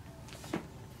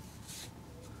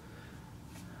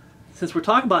 Since we're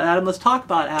talking about Adam, let's talk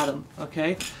about Adam.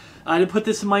 Okay, I didn't put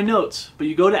this in my notes, but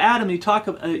you go to Adam,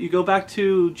 you go back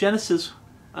to Genesis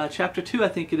chapter 2, I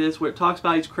think it is, where it talks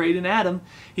about he's creating Adam.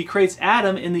 He creates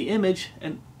Adam in the image,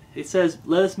 and it says,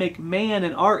 "Let us make man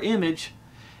in our image,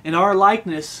 in our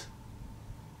likeness."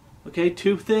 Okay,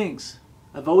 two things.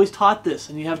 I've always taught this,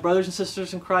 and you have brothers and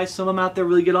sisters in Christ. Some of them out there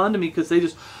really get on to me because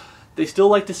they still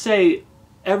like to say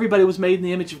everybody was made in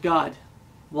the image of God.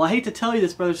 Well, I hate to tell you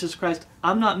this, brothers and sisters in Christ,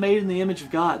 I'm not made in the image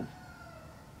of God.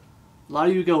 A lot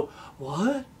of you go,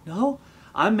 what? No,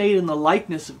 I'm made in the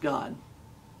likeness of God.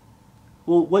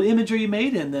 Well, what image are you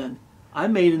made in then?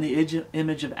 I'm made in the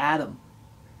image of Adam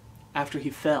after he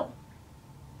fell.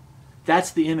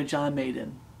 That's the image I'm made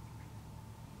in.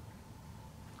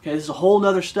 Okay, this is a whole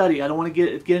other study. I don't want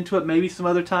to get into it. Maybe some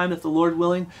other time, if the Lord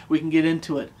willing, we can get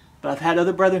into it. But I've had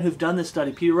other brethren who've done this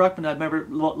study. Peter Ruckman, I remember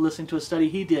listening to a study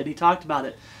he did. He talked about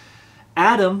it.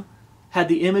 Adam had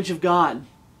the image of God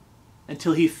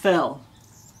until he fell.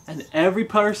 And every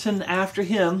person after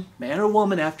him, man or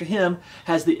woman after him,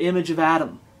 has the image of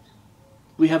Adam.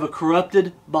 We have a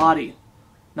corrupted body.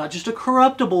 Not just a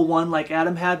corruptible one like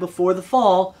Adam had before the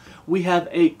fall. We have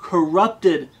a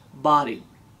corrupted body.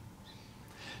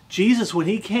 Jesus, when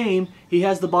he came, he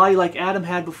has the body like Adam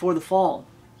had before the fall.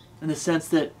 In the sense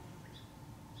that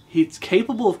he's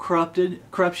capable of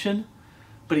corruption,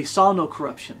 but he saw no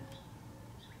corruption.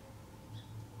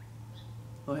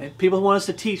 Okay? People want us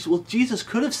to teach, well, Jesus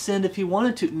could have sinned if he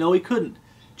wanted to. No, he couldn't.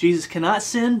 Jesus cannot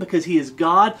sin because he is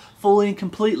God fully and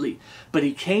completely. But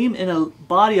he came in a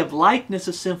body of likeness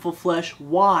of sinful flesh.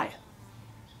 Why?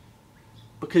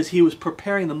 Because he was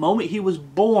preparing the moment he was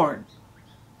born,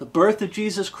 the birth of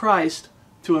Jesus Christ,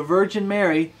 to a Virgin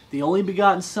Mary, the only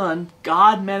begotten Son,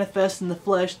 God manifest in the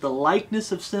flesh, the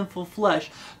likeness of sinful flesh.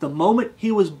 The moment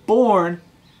he was born,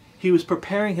 he was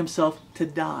preparing himself to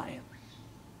die.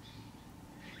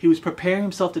 He was preparing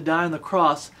himself to die on the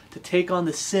cross to take on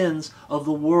the sins of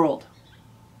the world.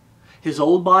 His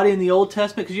old body in the Old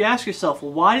Testament, because you ask yourself,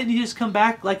 well, why didn't he just come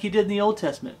back like he did in the Old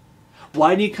Testament?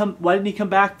 Why didn't he come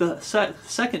back the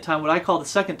second time, what I call the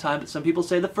second time, but some people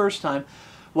say the first time?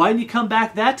 Why didn't he come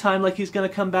back that time like he's going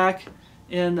to come back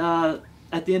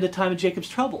at the end of time of Jacob's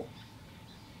trouble?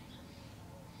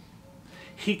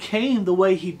 He came the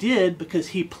way he did because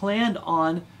he planned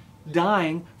on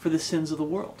dying for the sins of the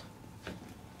world.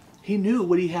 He knew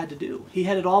what he had to do. He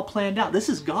had it all planned out. This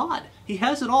is God. He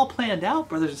has it all planned out,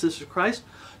 brothers and sisters of Christ.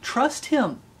 Trust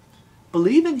him.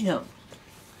 Believe in him.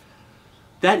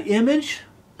 That image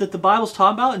that the Bible's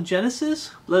talking about in Genesis,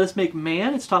 let us make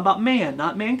man, it's talking about man,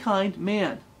 not mankind,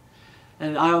 man.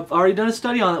 And I've already done a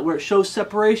study on it where it shows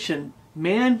separation.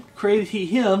 Man created he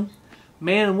him,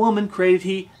 man and woman created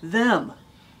he them.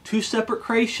 Two separate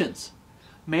creations.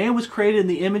 Man was created in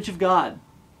the image of God.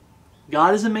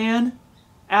 God is a man,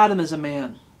 Adam is a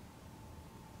man.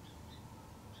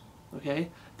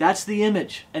 Okay? That's the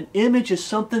image. An image is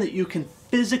something that you can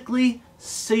physically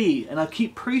see. And I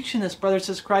keep preaching this, brothers and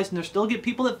sisters of Christ, and there still get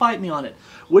people that fight me on it.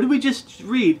 What did we just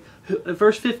read?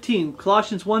 Verse 15,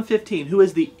 Colossians 1:15, who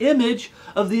is the image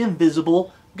of the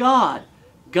invisible God.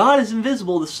 God is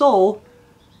invisible, the soul,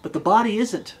 but the body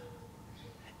isn't.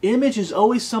 Image is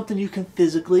always something you can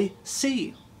physically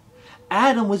see.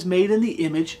 Adam was made in the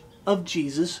image of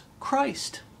Jesus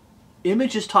Christ.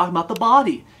 Image is talking about the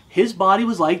body. His body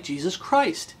was like Jesus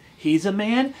Christ. He's a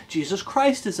man, Jesus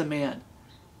Christ is a man.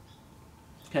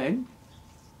 Okay?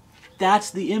 That's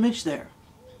the image there.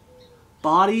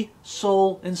 Body,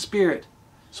 soul, and spirit.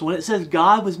 So when it says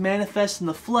God was manifest in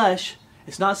the flesh,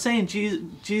 it's not saying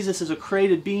Jesus is a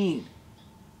created being.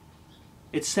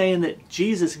 It's saying that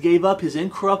Jesus gave up his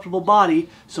incorruptible body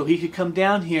so he could come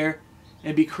down here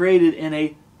and be created in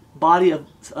a body of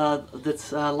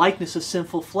that's likeness of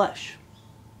sinful flesh.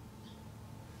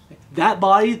 That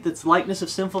body that's likeness of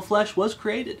sinful flesh was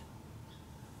created.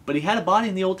 But he had a body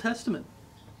in the Old Testament.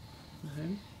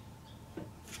 Okay.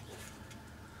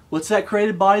 What's that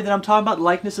created body that I'm talking about?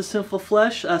 Likeness of sinful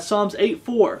flesh? Psalms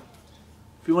 8:4.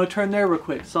 If you want to turn there real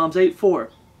quick. Psalms 8:4.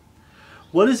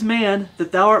 What is man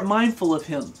that thou art mindful of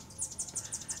him?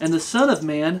 And the son of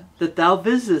man that thou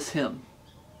visitest him?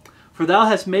 For thou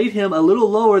hast made him a little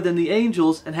lower than the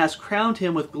angels, and hast crowned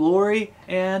him with glory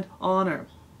and honor.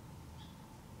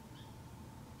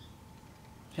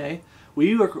 Okay?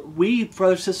 We, brothers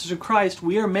and sisters in Christ,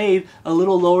 we are made a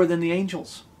little lower than the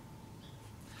angels.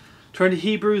 Turn to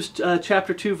Hebrews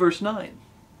chapter 2, verse 9.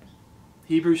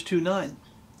 Hebrews 2:9.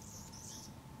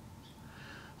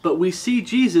 But we see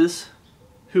Jesus,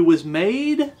 who was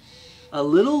made a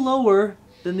little lower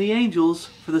than the angels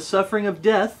for the suffering of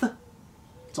death.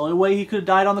 It's the only way he could have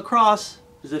died on the cross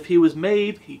is if he was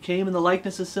made. He came in the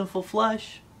likeness of sinful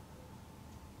flesh.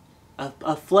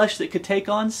 A flesh that could take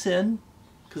on sin,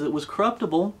 because it was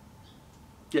corruptible.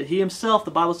 Yet he himself,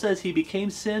 the Bible says, he became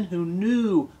sin who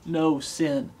knew no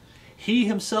sin. He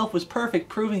himself was perfect,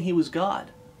 proving he was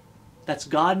God. That's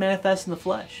God manifest in the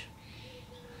flesh.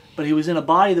 But he was in a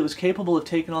body that was capable of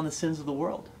taking on the sins of the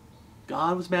world.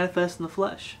 God was manifest in the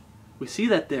flesh. We see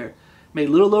that there. Made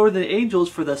a little lower than the angels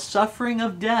for the suffering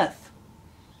of death.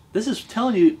 This is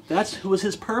telling you that was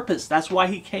his purpose. That's why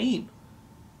he came,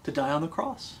 to die on the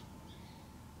cross.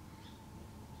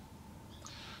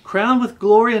 Crowned with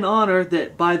glory and honor,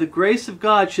 that by the grace of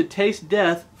God should taste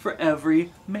death for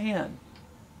every man.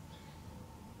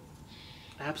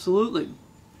 Absolutely.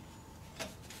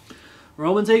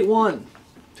 Romans 8:1.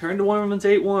 Turn to Romans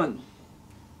 8:1.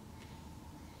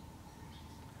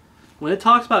 When it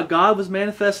talks about God was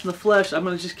manifest in the flesh, I'm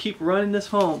going to just keep running this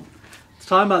home. It's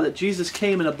talking about that Jesus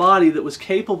came in a body that was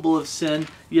capable of sin,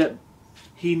 yet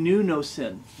he knew no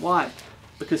sin. Why?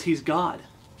 Because he's God.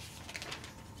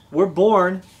 We're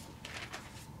born,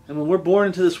 and when we're born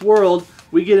into this world,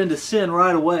 we get into sin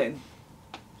right away.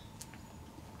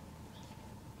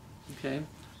 Okay?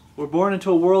 We're born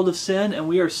into a world of sin, and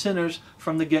we are sinners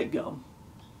from the get-go.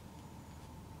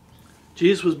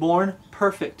 Jesus was born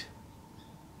perfect,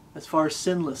 as far as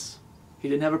sinless. He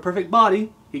didn't have a perfect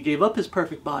body. He gave up his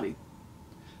perfect body.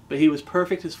 But he was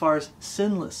perfect as far as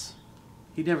sinless.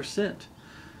 He never sinned.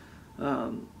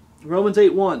 Romans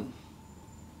 8:1.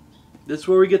 This is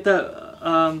where we get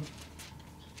that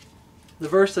the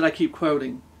verse that I keep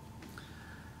quoting.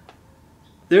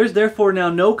 There is therefore now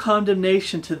no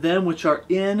condemnation to them which are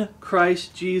in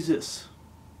Christ Jesus.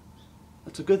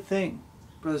 That's a good thing,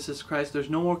 brothers and sisters in Christ. There's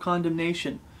no more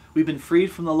condemnation. We've been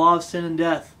freed from the law of sin and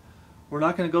death. We're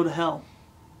not going to go to hell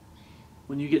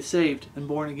when you get saved and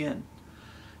born again.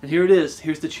 And here it is.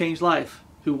 Here's the changed life.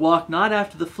 Who walk not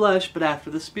after the flesh, but after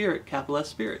the Spirit. Capital S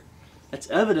Spirit. That's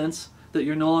evidence that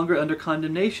you're no longer under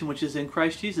condemnation, which is in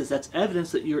Christ Jesus. That's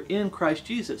evidence that you're in Christ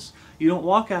Jesus. You don't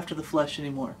walk after the flesh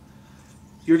anymore.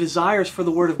 Your desire is for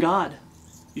the Word of God.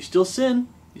 You still sin.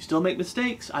 You still make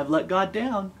mistakes. I've let God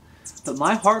down. But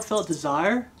my heartfelt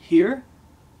desire here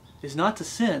is not to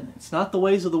sin. It's not the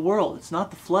ways of the world. It's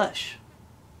not the flesh.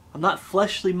 I'm not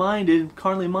fleshly minded,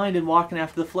 carnally minded, walking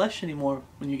after the flesh anymore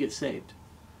when you get saved.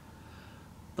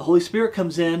 The Holy Spirit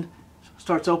comes in,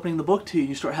 starts opening the book to you.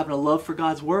 You start having a love for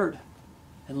God's Word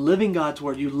and living God's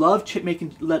Word. You love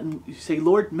you say,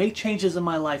 Lord, make changes in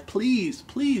my life. Please,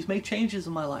 please make changes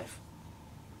in my life.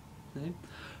 Okay?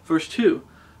 Verse 2.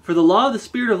 For the law of the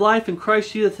Spirit of life in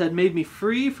Christ Jesus had made me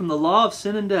free from the law of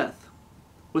sin and death.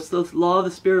 What's the law of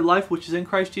the Spirit of life which is in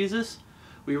Christ Jesus?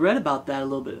 We read about that a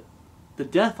little bit. The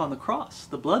death on the cross,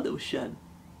 the blood that was shed.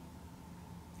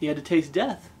 He had to taste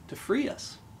death to free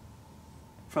us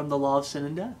from the law of sin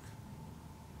and death.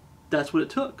 That's what it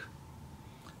took.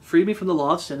 Free me from the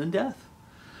law of sin and death.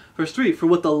 Verse 3, for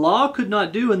what the law could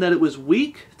not do in that it was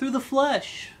weak through the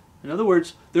flesh. In other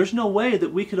words, there's no way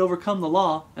that we could overcome the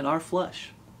law in our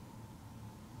flesh.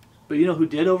 But you know who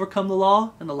did overcome the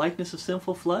law in the likeness of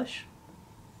sinful flesh?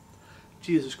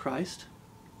 Jesus Christ.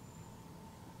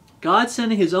 God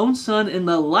sending His own Son in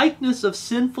the likeness of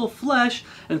sinful flesh,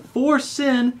 and for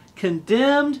sin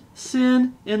condemned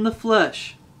sin in the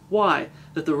flesh. Why?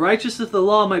 That the righteousness of the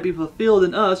law might be fulfilled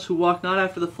in us who walk not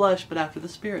after the flesh, but after the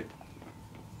Spirit.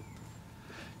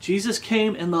 Jesus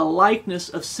came in the likeness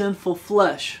of sinful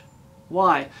flesh.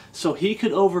 Why? So He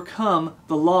could overcome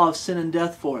the law of sin and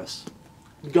death for us.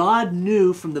 God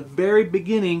knew from the very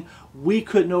beginning we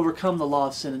couldn't overcome the law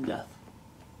of sin and death.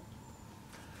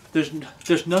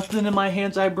 There's nothing in my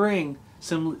hands I bring,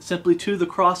 simply to the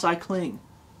cross I cling.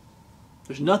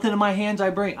 There's nothing in my hands I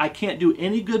bring. I can't do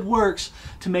any good works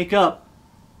to make up,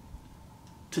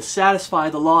 to satisfy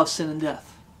the law of sin and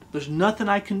death. There's nothing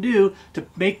I can do to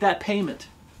make that payment.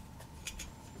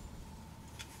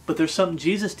 But there's something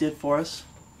Jesus did for us.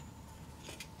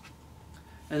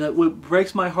 And that what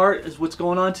breaks my heart is what's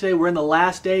going on today. We're in the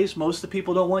last days. Most of the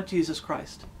people don't want Jesus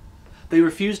Christ. They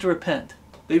refuse to repent.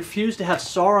 They refuse to have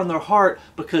sorrow in their heart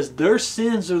because their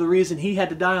sins are the reason He had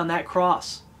to die on that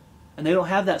cross. And they don't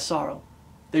have that sorrow.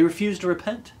 They refuse to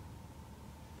repent.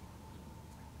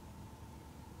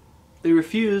 They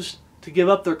refuse to give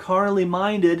up their carnally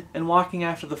minded and walking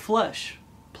after the flesh.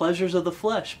 Pleasures of the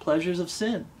flesh, pleasures of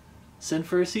sin. Sin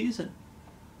for a season.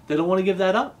 They don't want to give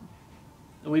that up.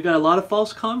 And we've got a lot of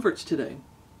false converts today.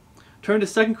 Turn to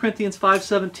 2 Corinthians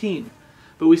 5:17.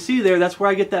 But we see there, that's where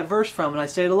I get that verse from, and I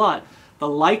say it a lot. The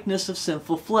likeness of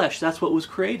sinful flesh. That's what was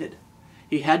created.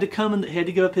 He had to come and had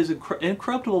to give up His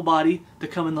incorruptible body to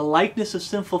come in the likeness of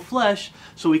sinful flesh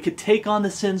so He could take on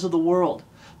the sins of the world.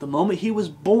 The moment He was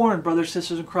born, brothers and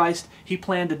sisters in Christ, He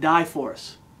planned to die for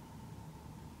us.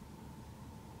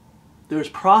 There's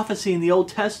prophecy in the Old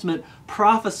Testament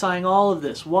prophesying all of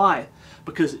this. Why?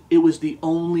 Because it was the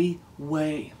only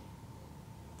way.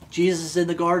 Jesus is in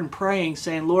the garden praying,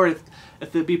 saying, Lord,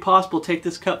 if it be possible, take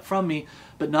this cup from me,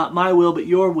 but not my will, but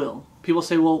your will. People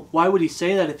say, well, why would He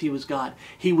say that if He was God?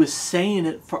 He was saying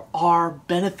it for our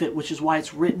benefit, which is why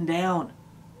it's written down.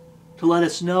 To let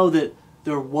us know that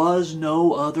There was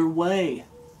no other way.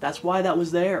 That's why that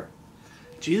was there.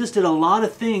 Jesus did a lot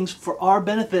of things for our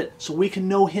benefit so we can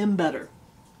know Him better.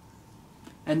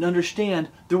 And understand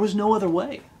there was no other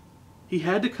way. He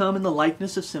had to come in the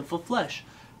likeness of sinful flesh.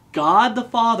 God the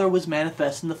Father was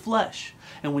manifest in the flesh.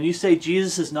 And when you say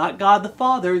Jesus is not God the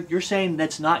Father, you're saying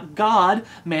that's not God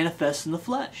manifest in the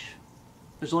flesh.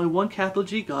 There's only one capital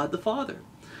G, God the Father.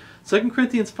 2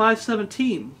 Corinthians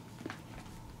 5:17.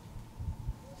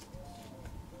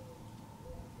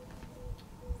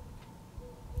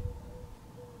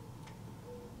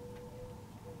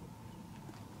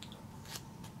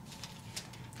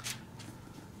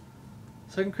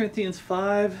 Second Corinthians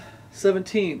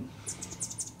 5:17.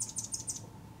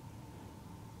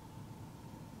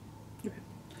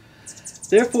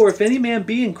 Therefore, if any man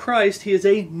be in Christ, he is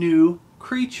a new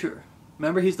creature.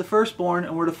 Remember, he's the firstborn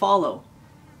and we're to follow.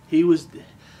 He was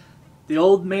the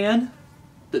old man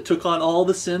that took on all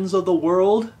the sins of the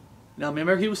world. Now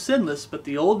remember, he was sinless, but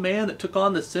the old man that took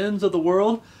on the sins of the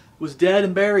world was dead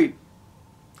and buried.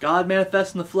 God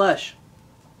manifest in the flesh.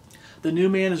 The new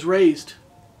man is raised.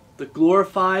 The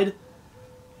glorified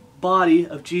body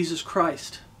of Jesus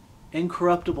Christ.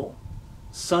 Incorruptible.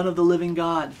 Son of the living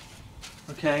God.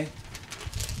 Okay?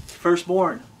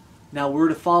 Firstborn. Now we're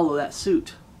to follow that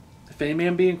suit. If any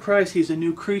man be in Christ, he's a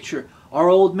new creature. Our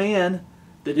old man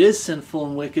that is sinful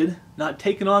and wicked, not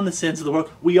taking on the sins of the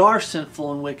world, we are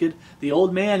sinful and wicked. The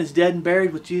old man is dead and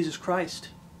buried with Jesus Christ.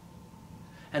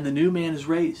 And the new man is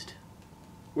raised.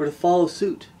 We're to follow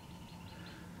suit.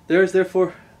 There is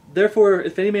therefore,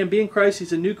 if any man be in Christ,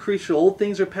 he's a new creature. Old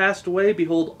things are passed away.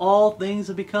 Behold, all things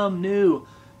have become new.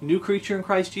 New creature in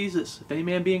Christ Jesus. If any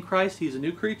man be in Christ, he is a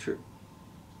new creature.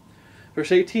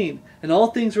 Verse 18. And all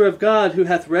things are of God, who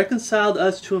hath reconciled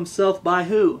us to Himself by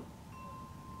who?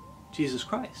 Jesus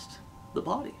Christ, the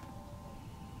body.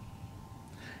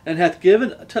 And hath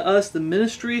given to us the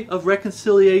ministry of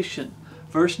reconciliation.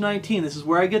 Verse 19. This is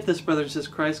where I get this, brothers and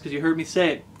sisters, Christ, because you heard me say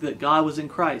it, that God was in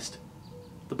Christ.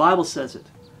 The Bible says it.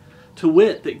 To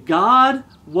wit, that God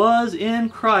was in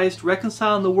Christ,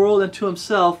 reconciling the world unto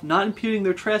Himself, not imputing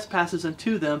their trespasses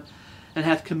unto them, and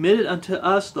hath committed unto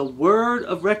us the word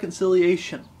of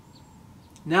reconciliation.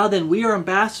 Now then, we are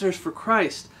ambassadors for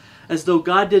Christ, as though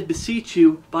God did beseech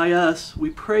you by us, we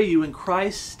pray you in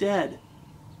Christ's stead.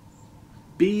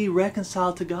 Be ye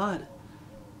reconciled to God.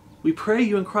 We pray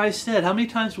you in Christ's stead. How many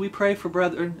times do we pray for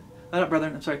brethren,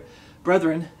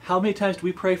 how many times do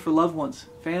we pray for loved ones,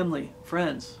 family,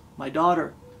 friends? My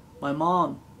daughter, my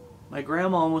mom, my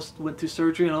grandma almost went through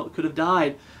surgery and could have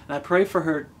died. And I pray for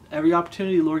her every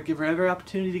opportunity. Lord, give her every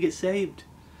opportunity to get saved.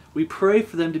 We pray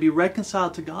for them to be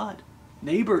reconciled to God.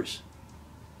 Neighbors.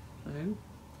 Okay.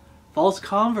 False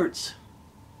converts.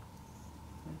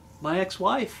 My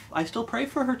ex-wife, I still pray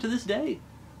for her to this day.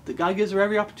 That God gives her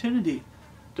every opportunity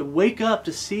to wake up,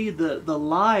 to see the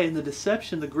lie and the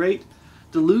deception, the great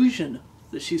delusion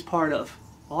that she's part of.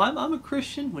 Well, I'm a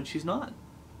Christian when she's not.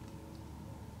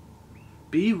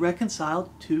 Be reconciled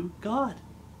to God.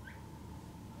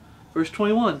 Verse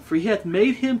 21, for He hath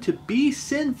made Him to be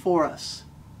sin for us,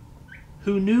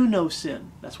 who knew no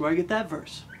sin. That's where I get that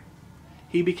verse.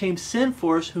 He became sin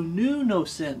for us who knew no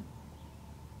sin.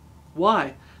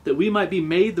 Why? That we might be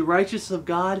made the righteousness of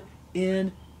God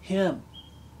in Him.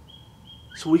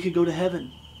 So we could go to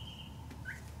heaven.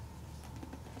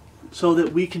 So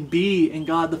that we can be in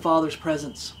God the Father's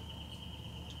presence.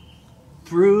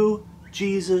 Through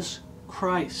Jesus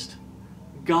Christ.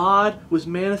 God was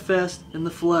manifest in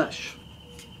the flesh.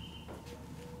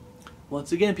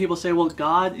 Once again, people say, well,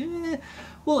 God,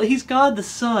 well, He's God the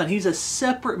Son. He's a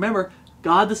separate, remember,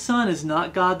 God the Son is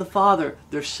not God the Father.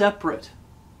 They're separate.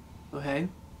 Okay?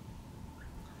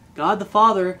 God the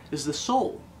Father is the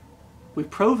soul. We've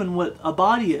proven what a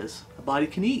body is. A body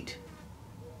can eat.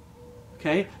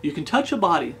 Okay? You can touch a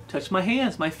body. Touch my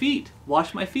hands, my feet.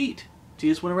 Wash my feet.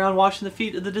 Jesus went around washing the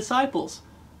feet of the disciples,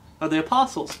 or the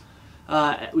apostles.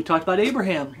 We talked about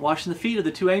Abraham washing the feet of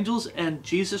the two angels and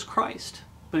Jesus Christ.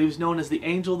 But he was known as the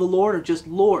angel of the Lord, or just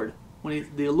Lord.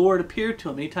 When the Lord appeared to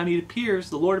him. Anytime He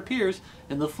appears, the Lord appears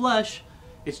in the flesh,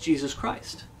 it's Jesus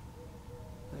Christ.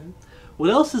 Okay? What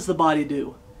else does the body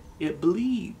do? It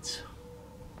bleeds.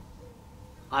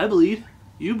 I bleed.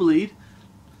 You bleed.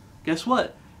 Guess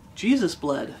what? Jesus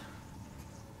bled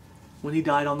when He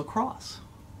died on the cross.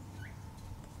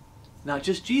 Not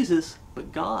just Jesus,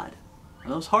 but God. I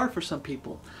know it's hard for some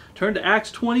people. Turn to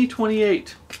Acts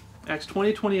 20:28. Acts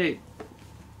 20:28.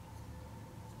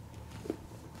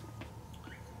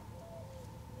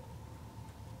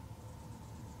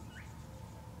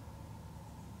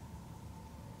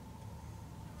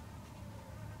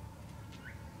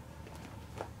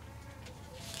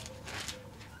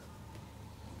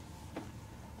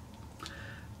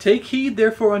 Take heed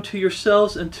therefore unto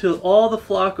yourselves and to all the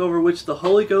flock over which the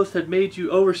Holy Ghost had made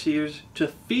you overseers, to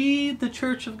feed the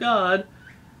church of God,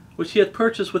 which he hath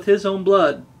purchased with his own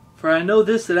blood. For I know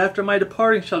this, that after my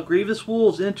departing shall grievous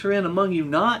wolves enter in among you,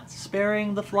 not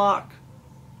sparing the flock.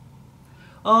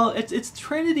 Oh, it's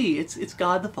Trinity. It's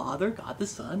God the Father, God the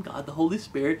Son, God the Holy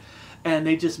Spirit, and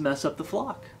they just mess up the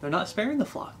flock. They're not sparing the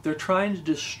flock. They're trying to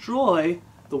destroy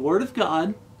the Word of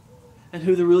God and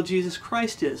who the real Jesus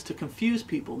Christ is, to confuse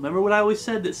people. Remember what I always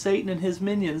said, that Satan and his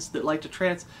minions that like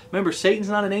to remember, Satan's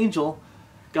not an angel.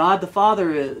 God the Father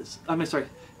is.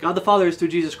 God the Father is through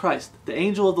Jesus Christ. The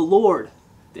angel of the Lord.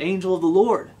 The angel of the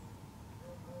Lord.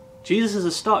 Jesus is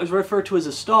a star, is referred to as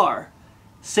a star.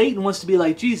 Satan wants to be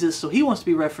like Jesus, so he wants to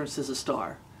be referenced as a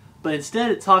star. But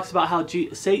instead it talks about how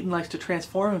Satan likes to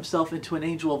transform himself into an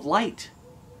angel of light.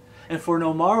 And for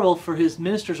no marvel, for his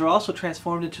ministers are also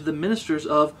transformed into the ministers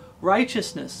of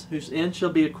righteousness, whose end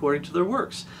shall be according to their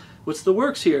works. What's the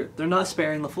works here? They're not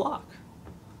sparing the flock.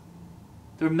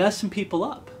 They're messing people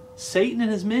up. Satan and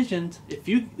his minions, if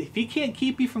he can't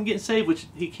keep you from getting saved, which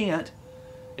he can't,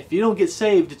 if you don't get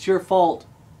saved, it's your fault.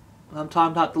 I'm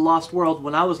talking about the lost world.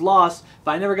 When I was lost, if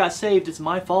I never got saved, it's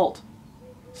my fault.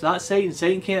 It's not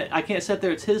Satan. I can't sit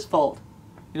there, it's his fault.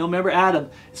 You know, remember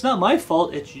Adam, it's not my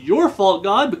fault, it's your fault,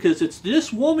 God, because it's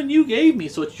this woman you gave me,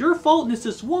 so it's your fault and it's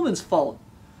this woman's fault.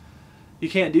 You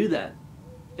can't do that.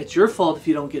 It's your fault if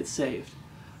you don't get saved.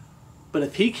 But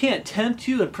if he can't tempt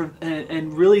you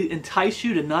and really entice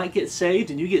you to not get saved,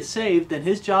 and you get saved, then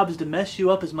his job is to mess you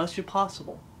up as much as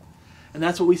possible. And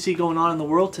that's what we see going on in the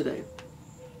world today.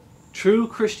 True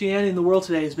Christianity in the world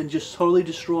today has been just totally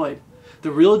destroyed. The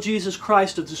real Jesus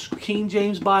Christ of the King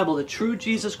James Bible, the true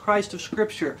Jesus Christ of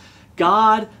Scripture,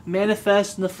 God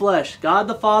manifest in the flesh, God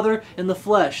the Father in the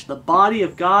flesh, the body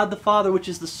of God the Father, which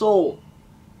is the soul,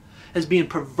 is being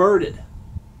perverted.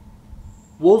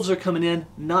 Wolves are coming in,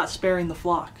 not sparing the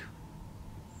flock.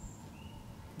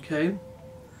 Okay?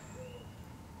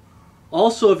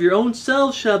 Also of your own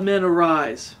selves shall men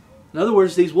arise. In other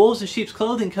words, these wolves in sheep's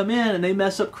clothing come in and they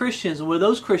mess up Christians. And what do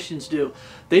those Christians do?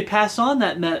 They pass on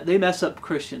that, they mess up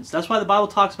Christians. That's why the Bible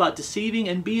talks about deceiving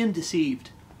and being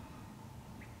deceived.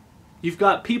 You've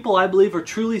got people, I believe, are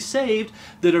truly saved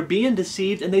that are being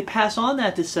deceived, and they pass on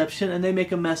that deception and they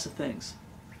make a mess of things.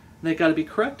 And they've got to be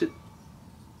corrected.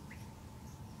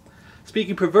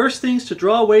 Speaking perverse things to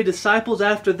draw away disciples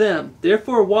after them.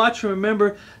 Therefore watch and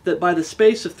remember that by the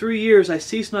space of 3 years I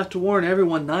cease not to warn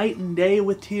everyone night and day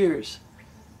with tears.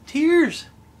 Tears!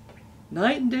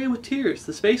 Night and day with tears.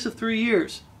 The space of 3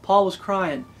 years. Paul was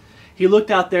crying. He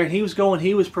looked out there and he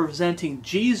was presenting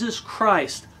Jesus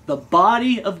Christ, the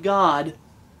body of God.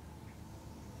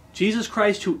 Jesus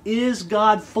Christ, who is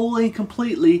God fully and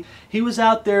completely. He was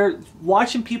out there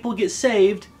watching people get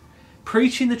saved,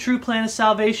 preaching the true plan of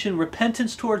salvation,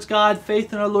 repentance towards God,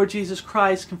 faith in our Lord Jesus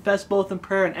Christ, confess both in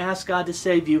prayer and ask God to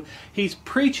save you. He's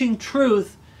preaching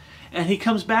truth, and he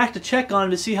comes back to check on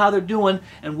them to see how they're doing,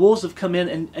 and wolves have come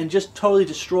in and just totally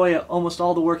destroy almost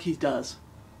all the work he does.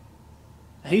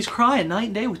 And he's crying night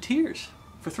and day with tears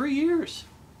for 3 years.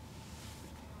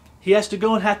 He has to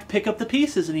go and have to pick up the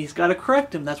pieces, and he's got to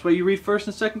correct him. That's why you read 1st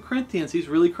and 2nd Corinthians. He's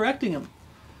really correcting him.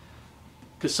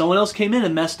 Because someone else came in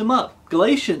and messed him up.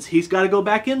 Galatians, he's got to go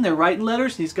back in there writing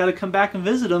letters, and he's got to come back and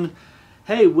visit them.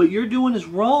 Hey, what you're doing is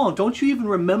wrong. Don't you even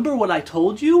remember what I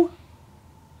told you?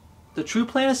 The true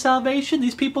plan of salvation?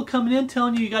 These people coming in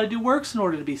telling you got to do works in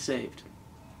order to be saved.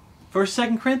 1st,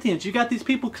 2nd Corinthians, you got these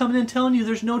people coming in telling you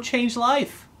there's no changed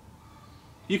life.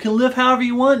 You can live however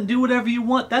you want and do whatever you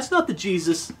want. That's not the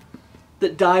Jesus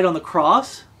that died on the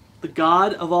cross. The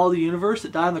God of all the universe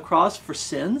that died on the cross for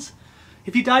sins.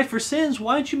 If he died for sins,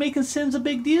 why aren't you making sins a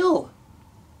big deal?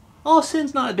 Oh,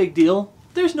 sin's not a big deal.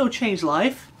 There's no changed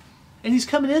life. And he's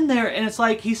coming in there and it's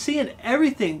like he's seeing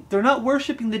everything. They're not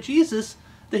worshiping the Jesus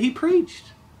that he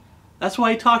preached. That's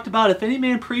why he talked about if any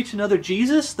man preach another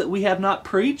Jesus that we have not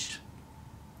preached,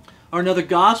 or another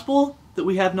gospel that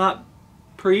we have not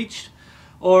preached,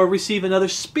 or receive another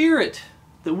spirit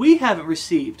that we haven't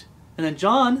received. And then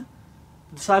John,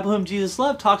 the disciple whom Jesus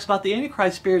loved, talks about the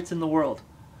Antichrist spirits in the world.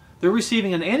 They're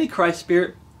receiving an Antichrist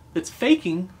spirit that's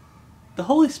faking the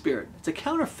Holy Spirit. It's a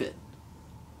counterfeit.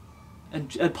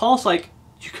 And Paul's like,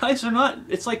 you guys are not,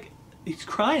 it's like, he's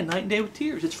crying night and day with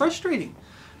tears. It's frustrating.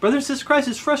 Brothers and sisters in Christ,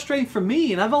 it's frustrating for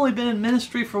me, and I've only been in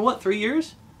ministry for what, 3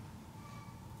 years?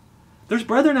 There's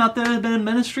brethren out there that have been in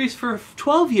ministries for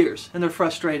 12 years, and they're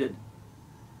frustrated.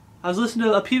 I was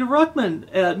listening to Peter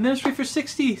Ruckman, ministry for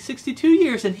 62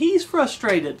 years, and he's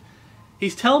frustrated.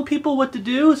 He's telling people what to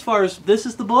do as far as this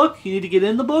is the book, you need to get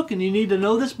in the book, and you need to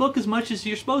know this book as much as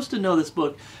you're supposed to know this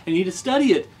book. And you need to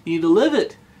study it, you need to live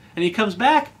it. And he comes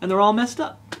back and they're all messed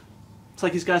up. It's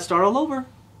like he's got to start all over.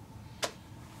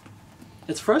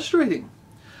 It's frustrating.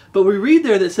 But we read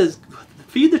there that it says,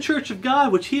 feed the church of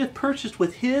God, which he hath purchased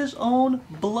with his own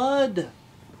blood.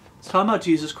 It's talking about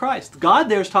Jesus Christ. God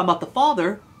there is talking about the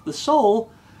Father, the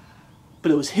soul,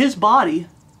 but it was his body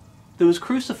that was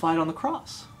crucified on the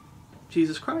cross.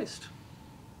 Jesus Christ.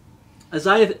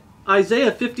 Isaiah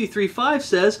 53:5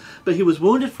 says, but he was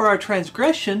wounded for our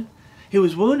transgression. He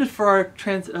was wounded for our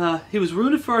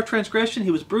transgression.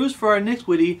 He was bruised for our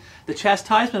iniquity. The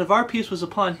chastisement of our peace was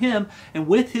upon him, and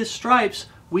with his stripes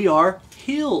we are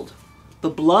healed. The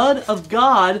blood of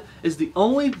God is the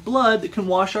only blood that can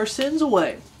wash our sins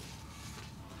away.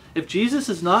 If Jesus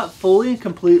is not fully and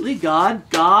completely God,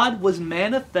 God was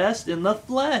manifest in the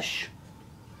flesh.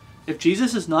 If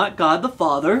Jesus is not God the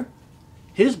Father,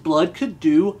 his blood could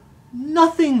do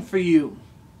nothing for you.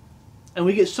 And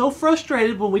we get so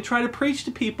frustrated when we try to preach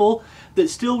to people that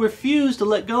still refuse to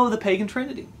let go of the pagan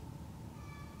Trinity.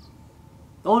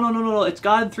 Oh, no, it's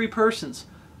God in three persons.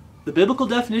 The biblical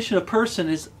definition of person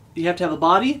is you have to have a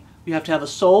body, you have to have a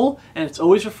soul, and it's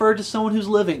always referred to someone who's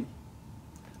living.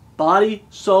 Body,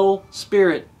 soul,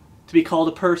 spirit, to be called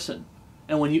a person.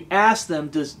 And when you ask them,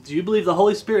 do you believe the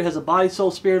Holy Spirit has a body,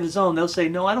 soul, spirit of his own? They'll say,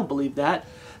 no, I don't believe that.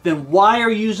 Then why are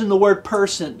you using the word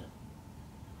person?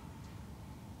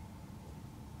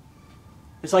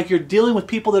 It's like you're dealing with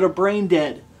people that are brain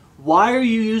dead. Why are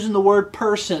you using the word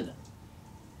person?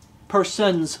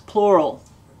 Persons, plural.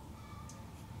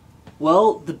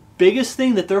 Well, the biggest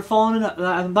thing that they're falling in,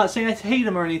 I'm not saying I hate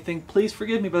them or anything, please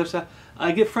forgive me, brother.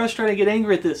 I get frustrated, I get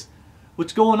angry at this.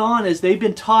 What's going on is they've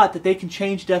been taught that they can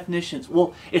change definitions.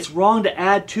 Well, it's wrong to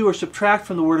add to or subtract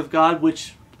from the Word of God,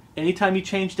 which anytime you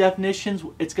change definitions,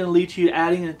 it's going to lead to you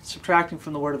adding and subtracting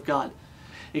from the Word of God.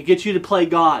 It gets you to play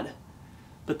God.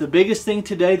 But the biggest thing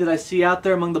today that I see out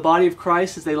there among the body of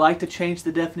Christ is they like to change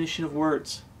the definition of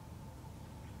words.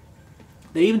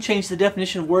 They even change the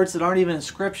definition of words that aren't even in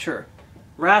Scripture.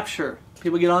 Rapture.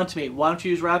 People get on to me. Why don't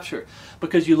you use rapture?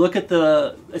 Because you look at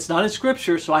it's not in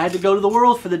Scripture, so I had to go to the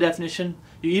world for the definition.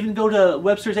 You even go to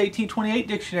Webster's 1828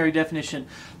 dictionary definition.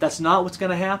 That's not what's going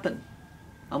to happen.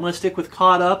 I'm going to stick with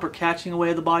caught up or catching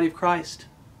away of the body of Christ.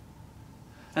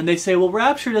 And they say, well,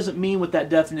 rapture doesn't mean what that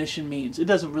definition means. It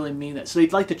doesn't really mean that. So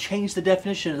they'd like to change the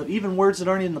definition of even words that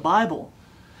aren't in the Bible.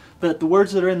 But the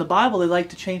words that are in the Bible, they like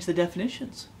to change the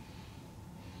definitions.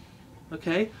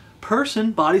 Okay?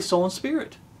 Person, body, soul, and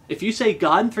spirit. If you say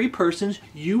God in three persons,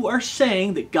 you are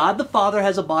saying that God the Father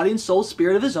has a body and soul,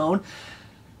 spirit of his own,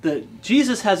 that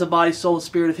Jesus has a body, soul, and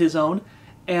spirit of his own,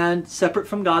 and separate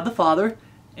from God the Father,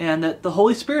 and that the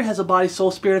Holy Spirit has a body, soul,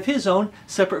 spirit of his own,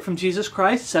 separate from Jesus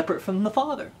Christ, separate from the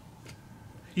Father.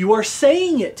 You are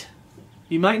saying it.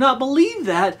 You might not believe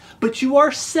that, but you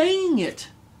are saying it.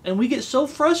 And we get so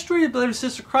frustrated, brother and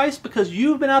sister Christ, because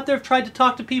you've been out there and tried to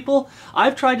talk to people.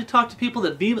 I've tried to talk to people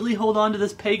that vehemently hold on to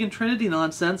this pagan Trinity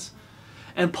nonsense.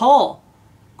 And Paul,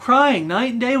 crying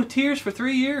night and day with tears for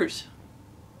 3 years.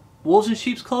 Wolves in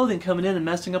sheep's clothing coming in and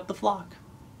messing up the flock.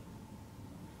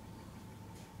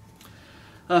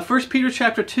 1 Peter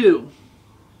chapter 2.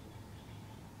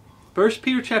 1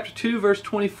 Peter chapter 2 verse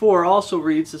 24 also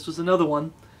reads, this was another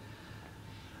one,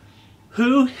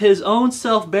 who his own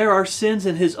self bare our sins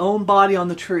in his own body on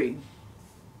the tree,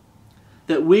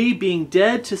 that we, being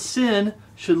dead to sin,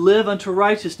 should live unto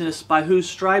righteousness, by whose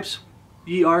stripes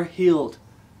ye are healed.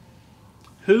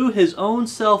 Who his own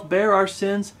self bare our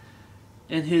sins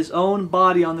in his own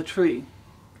body on the tree.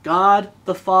 God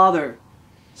the Father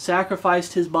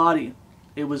sacrificed his body.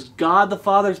 It was God the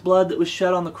Father's blood that was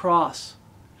shed on the cross.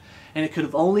 And it could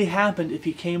have only happened if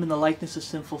he came in the likeness of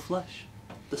sinful flesh,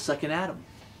 the second Adam.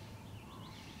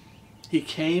 He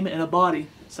came in a body,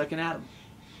 second Adam.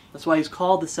 That's why he's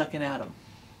called the second Adam.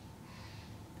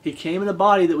 He came in a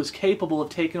body that was capable of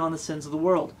taking on the sins of the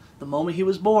world. The moment he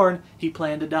was born, he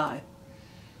planned to die.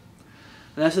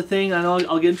 And that's the thing, I know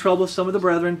I'll get in trouble with some of the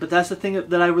brethren, but that's the thing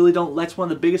that I really don't, that's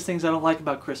one of the biggest things I don't like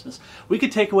about Christmas. We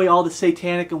could take away all the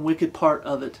satanic and wicked part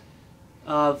of it.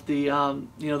 Of the,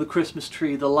 the Christmas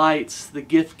tree, the lights, the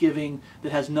gift giving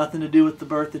that has nothing to do with the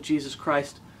birth of Jesus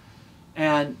Christ.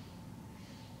 And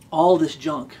all this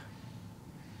junk.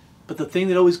 But the thing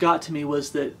that always got to me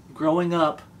was that growing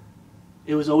up,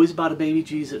 it was always about a baby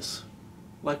Jesus.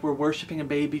 Like we're worshiping a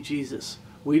baby Jesus.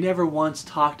 We never once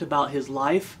talked about his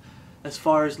life as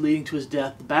far as leading to his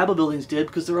death. The Bible buildings did,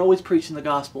 because they're always preaching the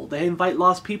gospel. They invite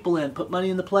lost people in, put money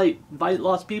in the plate, invite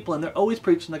lost people in. They're always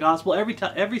preaching the gospel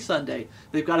every Sunday.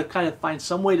 They've got to kind of find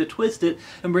some way to twist it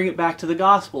and bring it back to the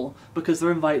gospel, because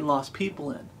they're inviting lost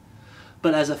people in.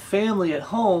 But as a family at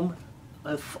home,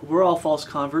 we're all false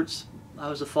converts. I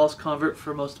was a false convert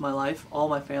for most of my life. All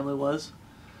my family was.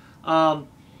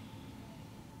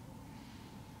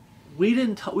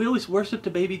 We always worshiped a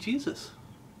baby Jesus.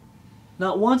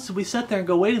 Not once did we sit there and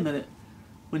go, wait a minute.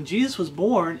 When Jesus was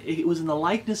born, it was in the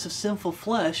likeness of sinful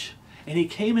flesh, and he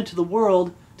came into the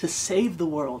world to save the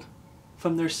world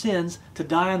from their sins, to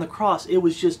die on the cross. It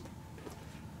was just,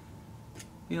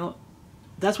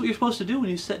 that's what you're supposed to do when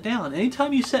you sit down.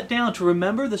 Anytime you sit down to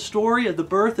remember the story of the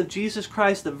birth of Jesus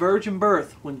Christ, the virgin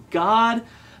birth, when God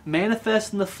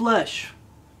manifests in the flesh,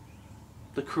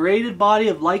 the created body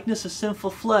of likeness of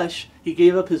sinful flesh, he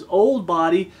gave up his old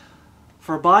body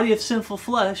for a body of sinful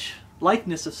flesh,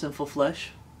 likeness of sinful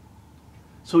flesh,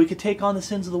 so he could take on the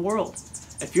sins of the world.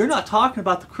 If you're not talking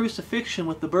about the crucifixion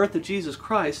with the birth of Jesus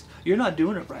Christ, you're not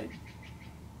doing it right.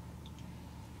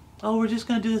 Oh, we're just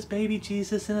going to do this baby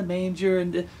Jesus in a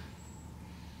manger.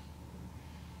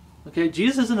 Okay,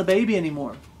 Jesus isn't a baby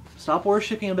anymore. Stop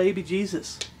worshiping a baby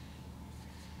Jesus.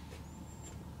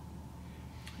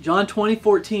 John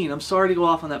 20:14. I'm sorry to go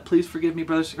off on that. Please forgive me,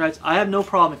 brothers and sisters. I have no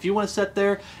problem. If you want to sit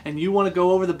there and you want to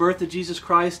go over the birth of Jesus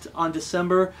Christ on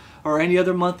December or any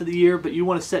other month of the year, but you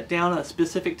want to sit down at a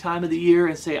specific time of the year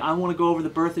and say, I want to go over the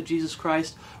birth of Jesus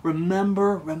Christ,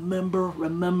 remember, remember,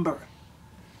 remember.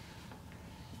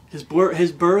 His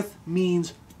birth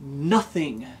means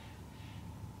nothing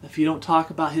if you don't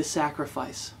talk about his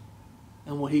sacrifice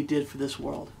and what he did for this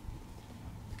world.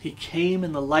 He came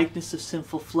in the likeness of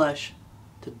sinful flesh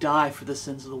to die for the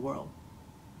sins of the world.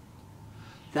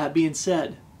 That being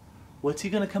said, what's he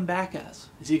going to come back as?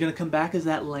 Is he going to come back as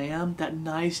that lamb, that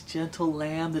nice, gentle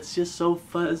lamb that's just so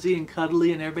fuzzy and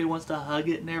cuddly and everybody wants to hug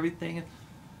it and everything?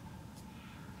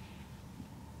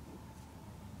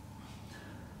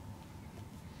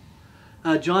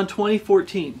 John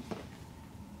 20:14.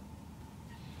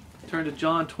 Turn to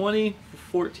John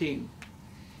 20:14.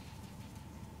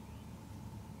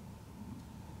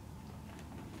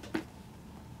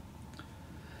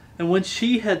 And when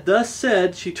she had thus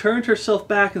said, she turned herself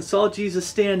back and saw Jesus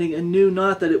standing, and knew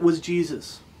not that it was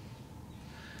Jesus.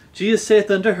 Jesus saith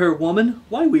unto her, Woman,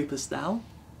 why weepest thou?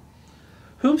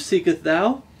 Whom seekest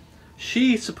thou?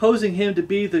 She, supposing him to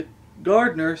be the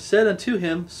gardener, said unto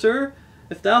him, Sir,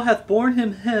 if thou hast borne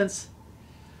him hence,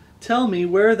 tell me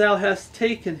where thou hast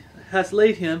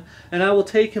laid him, and I will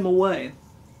take him away.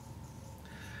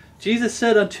 Jesus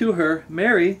said unto her,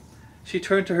 Mary. She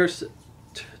turned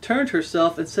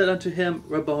herself and said unto him,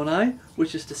 Rabboni,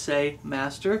 which is to say,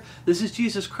 Master. This is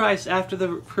Jesus Christ after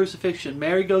the crucifixion.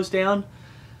 Mary goes down,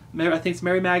 I think it's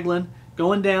Mary Magdalene,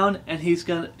 going down, and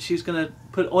she's gonna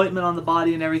put ointment on the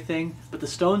body and everything, but the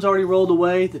stone's already rolled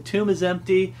away, the tomb is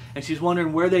empty, and she's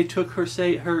wondering where they took her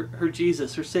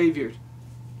Jesus, her Savior.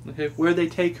 Okay, where they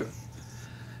take her.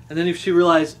 And then if she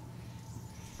realized,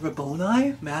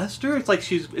 Rabboni, Master? It's like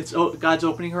God's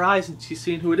opening her eyes and she's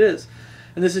seeing who it is.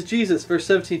 And this is Jesus, verse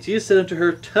 17. Jesus said unto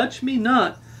her, Touch me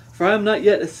not, for I am not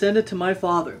yet ascended to my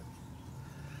Father.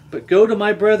 But go to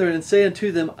my brethren and say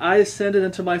unto them, I ascended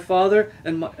unto my Father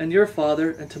and your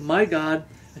Father, and to my God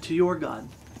and to your God.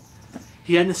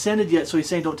 He hadn't ascended yet, so he's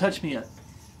saying, don't touch me yet.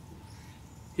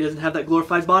 He doesn't have that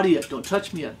glorified body yet. Don't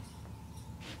touch me yet.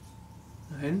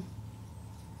 Okay.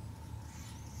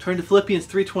 Turn to Philippians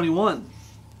 3:21.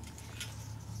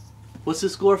 What's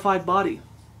this glorified body?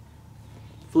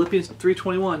 Philippians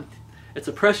 3:21. It's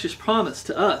a precious promise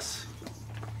to us.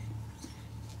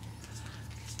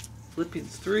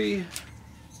 Philippians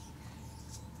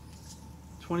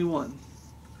 3:21.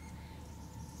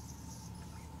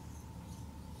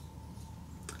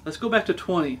 Let's go back to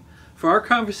 20. For our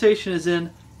conversation is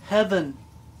in heaven.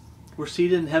 We're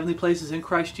seated in heavenly places in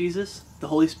Christ Jesus. The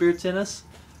Holy Spirit's in us.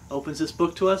 Opens this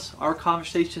book to us. Our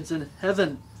conversation's in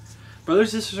heaven.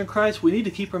 Brothers and sisters in Christ, we need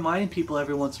to keep reminding people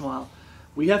every once in a while.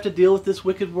 We have to deal with this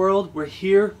wicked world. We're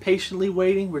here patiently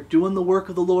waiting. We're doing the work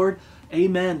of the Lord.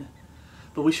 Amen.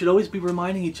 But we should always be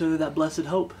reminding each other that blessed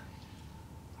hope.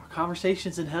 Our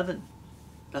conversation's in heaven.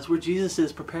 That's where Jesus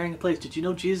is, preparing a place. Did you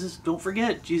know Jesus? Don't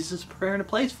forget, Jesus is preparing a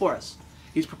place for us.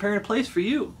 He's preparing a place for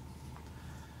you.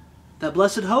 That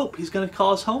blessed hope. He's going to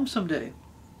call us home someday.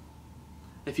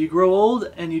 If you grow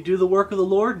old and you do the work of the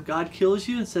Lord, and God kills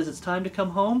you and says it's time to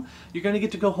come home, you're going to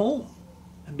get to go home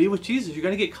and be with Jesus. You're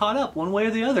going to get caught up one way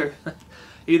or the other.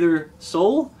 Either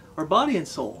soul or body and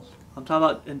soul. I'm talking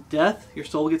about in death, your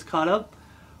soul gets caught up,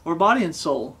 or body and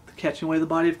soul, catching away the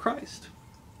body of Christ.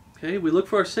 Okay, we look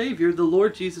for our Savior, the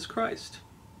Lord Jesus Christ.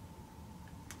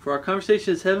 For our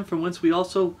conversation is heaven, from whence we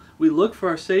look for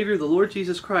our Savior, the Lord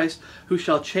Jesus Christ, who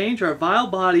shall change our vile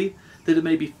body, that it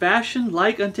may be fashioned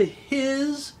like unto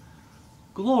His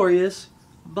glorious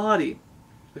body.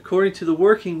 according to the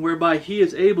working whereby he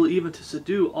is able even to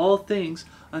subdue all things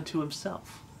unto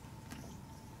himself.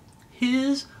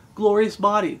 His glorious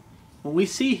body. When we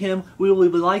see him, we will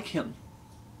be like him.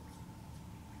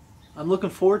 I'm looking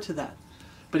forward to that.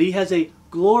 But he has a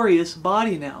glorious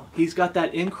body now. He's got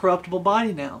that incorruptible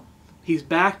body now. He's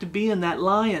back to being that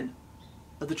Lion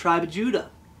of the tribe of Judah.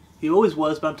 He always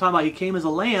was, but I'm talking about he came as a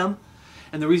lamb,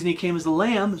 and the reason he came as a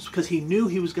lamb is because he knew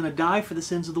he was going to die for the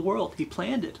sins of the world. He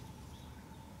planned it.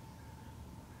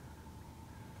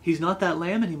 He's not that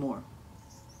lamb anymore.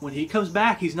 When he comes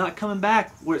back, he's not coming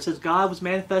back where it says God was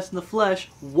manifest in the flesh.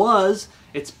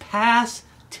 It's past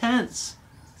tense.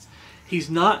 He's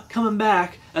not coming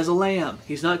back as a lamb.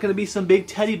 He's not going to be some big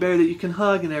teddy bear that you can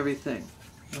hug and everything.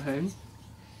 Okay?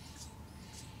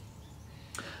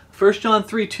 1 John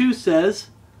 3:2 says,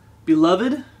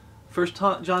 Beloved, 1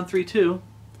 John 3:2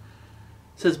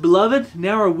 says, Beloved,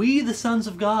 now are we the sons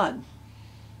of God,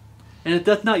 and it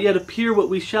doth not yet appear what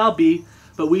we shall be,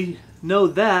 but we know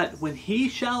that when he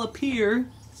shall appear,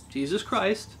 Jesus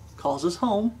Christ calls us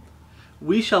home,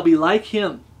 we shall be like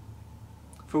him,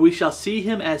 for we shall see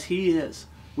him as he is.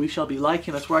 We shall be like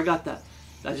him. That's where I got that.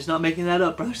 I'm just not making that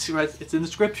up, brothers. It's in the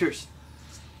scriptures.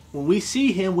 When we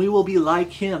see him, we will be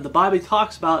like him. The Bible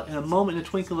talks about in a moment, in a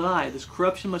twinkle of an eye, this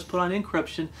corruption must put on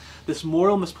incorruption, this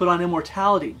mortal must put on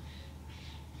immortality.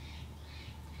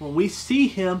 When we see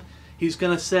him, he's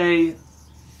going to say,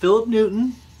 Philip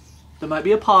Newton, there might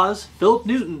be a pause, Philip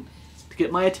Newton, to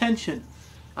get my attention.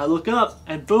 I look up,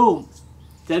 and boom,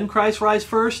 dead in Christ rise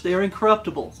first, they are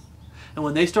incorruptible. And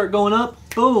when they start going up,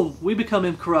 boom, we become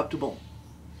incorruptible.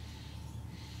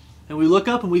 And we look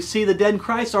up and we see the dead in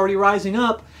Christ already rising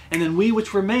up, and then we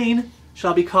which remain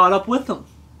shall be caught up with them.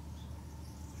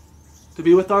 To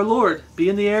be with our Lord, be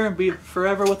in the air and be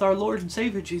forever with our Lord and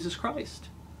Savior Jesus Christ.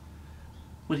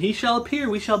 When he shall appear,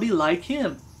 we shall be like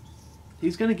him.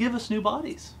 He's going to give us new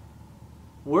bodies.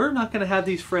 We're not going to have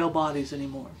these frail bodies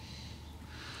anymore.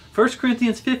 1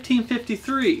 Corinthians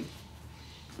 15:53.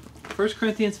 1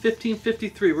 Corinthians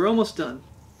 15:53. We're almost done.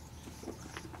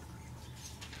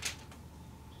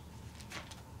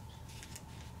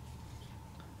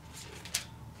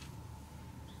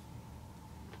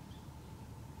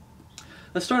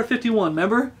 Let's start at 51.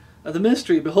 Remember the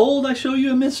mystery. Behold, I show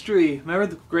you a mystery. Remember,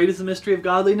 the great is the mystery of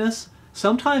godliness.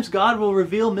 Sometimes God will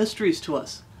reveal mysteries to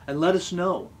us and let us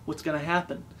know what's going to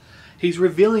happen. He's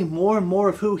revealing more and more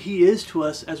of who he is to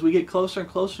us as we get closer and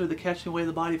closer to the catching away of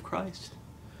the body of Christ.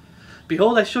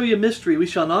 Behold, I show you a mystery. We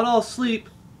shall not all sleep.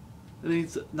 That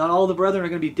means not all the brethren are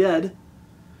going to be dead,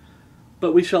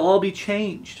 but we shall all be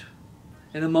changed.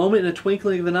 In a moment, in a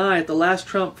twinkling of an eye, at the last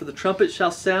trump, for the trumpet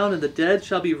shall sound, and the dead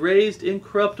shall be raised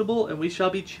incorruptible, and we shall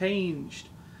be changed.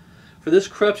 For this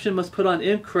corruption must put on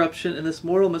incorruption, and this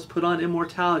mortal must put on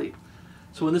immortality.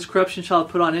 So when this corruption shall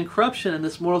put on incorruption, and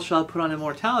this mortal shall put on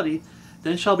immortality,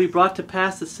 then shall be brought to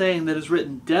pass the saying that is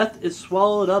written, Death is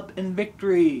swallowed up in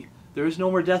victory. There is no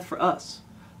more death for us.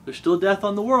 There's still death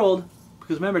on the world,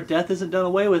 because remember, death isn't done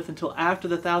away with until after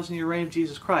the 1,000-year reign of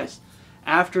Jesus Christ.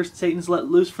 After Satan's let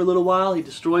loose for a little while, he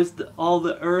destroys all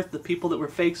the earth, the people that were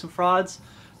fakes and frauds,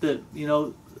 that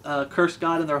cursed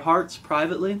God in their hearts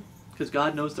privately, because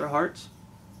God knows their hearts.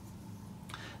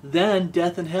 Then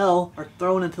death and hell are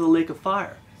thrown into the lake of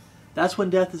fire. That's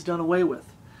when death is done away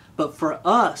with. But for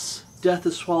us, death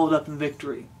is swallowed up in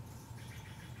victory.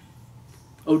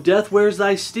 O death, where's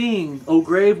thy sting? O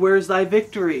grave, where's thy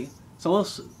victory? It's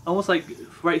almost like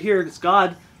right here, it's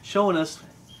God showing us.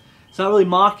 It's not really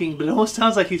mocking, but it almost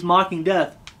sounds like he's mocking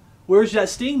death. Where's that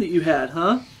sting that you had,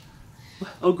 huh?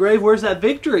 O grave, where's that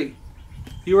victory?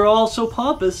 You were all so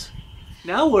pompous.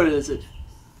 Now what is it?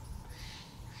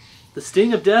 The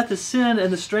sting of death is sin,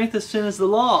 and the strength of sin is the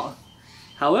law.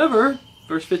 However,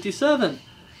 verse 57,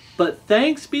 but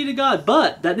thanks be to God.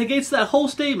 But, that negates that whole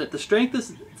statement. The strength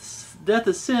of death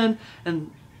is sin,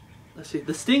 and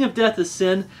the sting of death is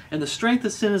sin, and the strength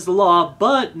of sin is the law,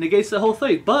 but, negates the whole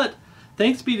thing. But,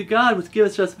 thanks be to God which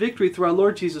giveth us victory through our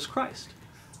Lord Jesus Christ.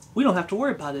 We don't have to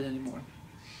worry about it anymore.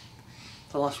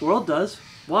 The lost world does.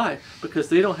 Why? Because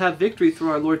they don't have victory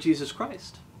through our Lord Jesus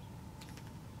Christ.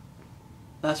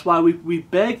 That's why we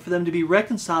beg for them to be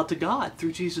reconciled to God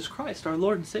through Jesus Christ, our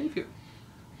Lord and Savior.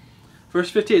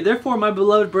 Verse 58, therefore, my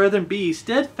beloved brethren, be ye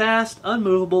steadfast,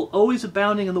 unmovable, always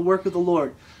abounding in the work of the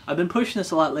Lord. I've been pushing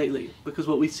this a lot lately, because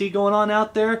what we see going on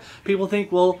out there, people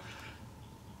think, well,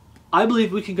 I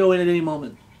believe we can go in at any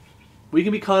moment. We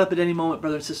can be caught up at any moment,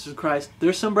 brothers and sisters in Christ.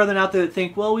 There's some brethren out there that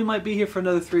think, well, we might be here for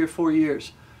another 3 or 4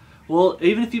 years. Well,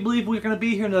 even if you believe we're going to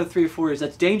be here another 3 or 4 years,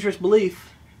 that's dangerous belief.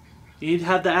 You need to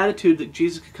have the attitude that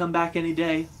Jesus could come back any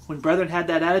day. When brethren had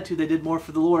that attitude, they did more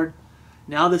for the Lord.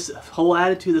 Now this whole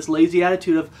attitude, this lazy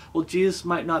attitude of, well, Jesus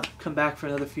might not come back for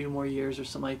another few more years or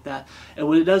something like that. And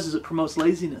what it does is it promotes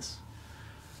laziness.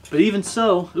 But even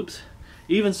so,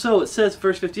 even so, it says,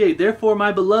 verse 58, therefore,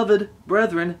 my beloved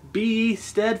brethren, be ye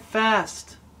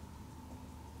steadfast,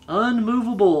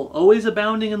 unmovable, always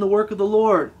abounding in the work of the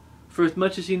Lord, for as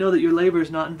much as you know that your labor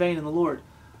is not in vain in the Lord.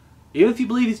 Even if you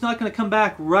believe He's not going to come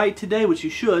back right today, which you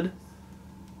should,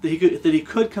 that He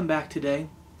could come back today,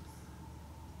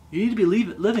 you need to be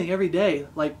living every day.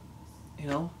 Like, you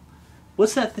know,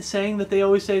 what's that saying that they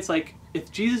always say? It's like,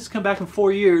 if Jesus come back in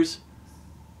 4 years,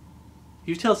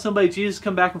 you tell somebody Jesus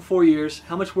come back in 4 years,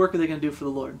 how much work are they going to do for the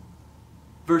Lord?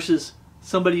 Versus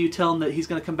somebody you tell them that He's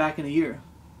going to come back in a year.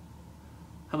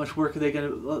 How much work are they going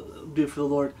to do for the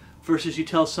Lord? Versus you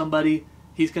tell somebody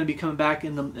He's going to be coming back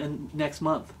in next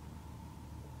month.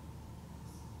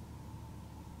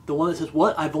 The one that says,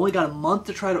 what? I've only got a month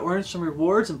to try to earn some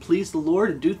rewards and please the Lord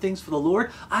and do things for the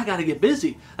Lord? I got to get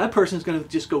busy. That person's going to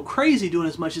just go crazy doing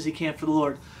as much as he can for the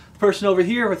Lord. The person over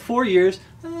here with 4 years,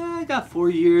 I got 4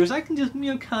 years. I can just,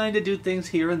 kind of do things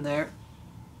here and there.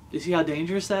 Do you see how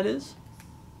dangerous that is?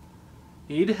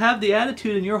 You need to have the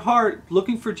attitude in your heart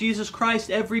looking for Jesus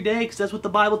Christ every day, because that's what the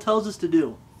Bible tells us to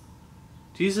do.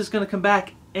 Jesus is going to come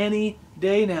back any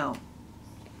day now.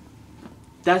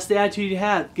 That's the attitude you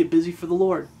have. Get busy for the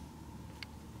Lord.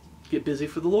 Get busy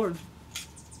for the Lord.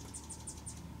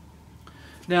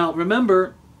 Now,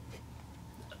 remember,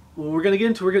 when we're going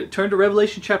to turn to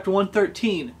Revelation chapter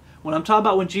 1:13. When I'm talking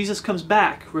about when Jesus comes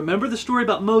back, remember the story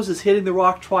about Moses hitting the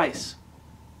rock twice.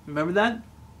 Remember that?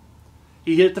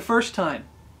 He hit it the first time.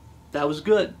 That was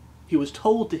good. He was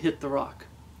told to hit the rock.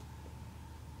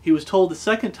 He was told the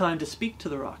second time to speak to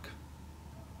the rock.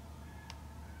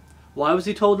 Why was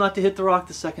he told not to hit the rock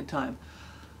the second time?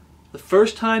 The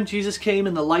first time Jesus came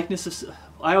in the likeness of...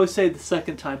 I always say the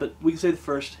second time, but we can say the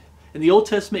first. In the Old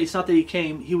Testament, it's not that he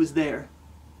came. He was there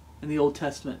in the Old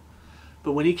Testament.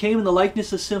 But when he came in the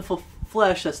likeness of sinful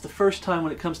flesh, that's the first time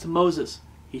when it comes to Moses.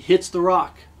 He hits the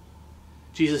rock.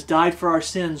 Jesus died for our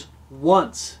sins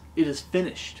once. It is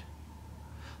finished.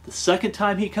 The second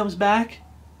time he comes back,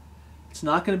 it's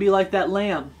not going to be like that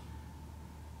lamb.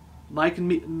 Humble,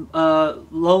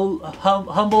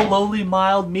 lowly,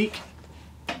 mild, meek.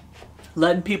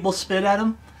 Letting people spit at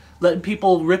him. Letting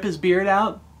people rip his beard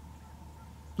out.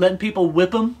 Letting people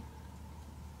whip him.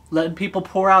 Letting people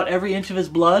pour out every inch of his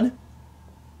blood.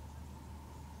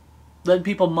 Letting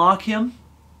people mock him.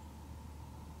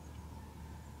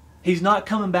 He's not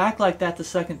coming back like that the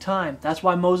second time. That's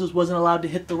why Moses wasn't allowed to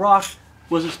hit the rock.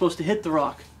 Wasn't supposed to hit the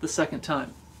rock the second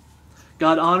time.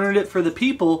 God honored it for the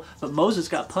people, but Moses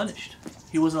got punished.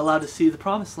 He wasn't allowed to see the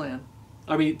promised land.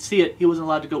 See it. He wasn't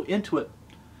allowed to go into it.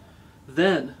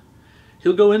 Then,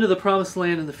 he'll go into the promised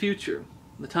land in the future,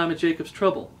 in the time of Jacob's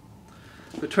trouble.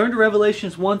 But turn to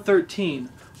Revelations 1:13.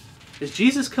 Is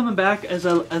Jesus coming back as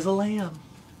a lamb?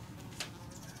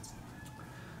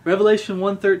 Revelation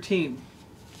 1:13.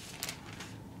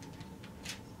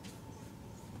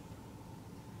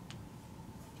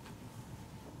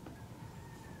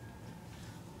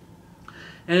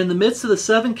 And in the midst of the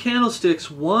 7 candlesticks,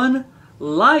 one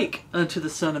like unto the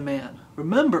Son of Man.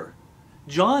 Remember,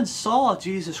 John saw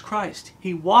Jesus Christ.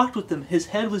 He walked with him. His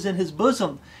head was in his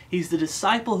bosom. He's the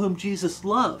disciple whom Jesus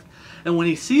loved. And when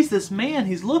he sees this man,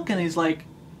 he's looking, he's like,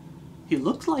 he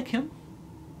looks like him.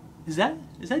 Is that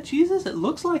Jesus? It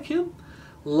looks like him.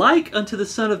 Like unto the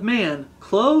Son of Man,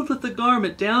 clothed with the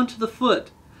garment down to the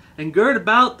foot, and girt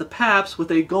about the paps with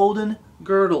a golden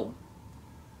girdle.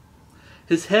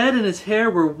 His head and his hair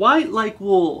were white like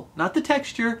wool. Not the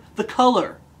texture, the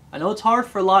color. I know it's hard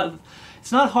for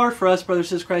it's not hard for us,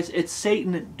 brothers and sisters in Christ. It's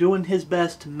Satan doing his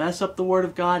best to mess up the Word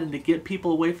of God and to get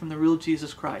people away from the real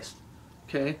Jesus Christ.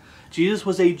 Okay? Jesus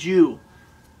was a Jew.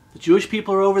 The Jewish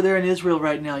people are over there in Israel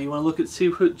right now. You want to look at see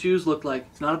what Jews look like.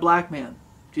 He's not a black man.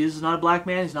 Jesus is not a black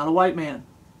man. He's not a white man.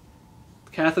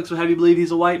 The Catholics will have you believe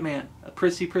he's a white man. A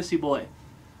prissy boy.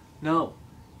 No.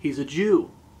 He's a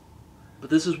Jew. But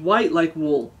this is white like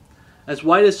wool, as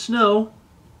white as snow,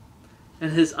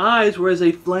 and his eyes were as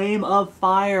a flame of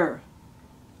fire.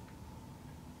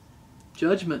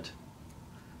 Judgment.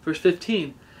 Verse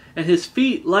 15. And his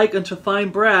feet like unto fine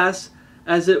brass,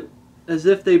 as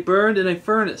if they burned in a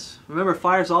furnace. Remember,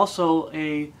 fire is also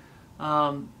a,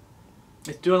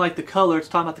 it's doing like the color, it's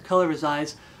talking about the color of his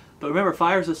eyes. But remember,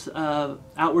 fire is an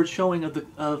outward showing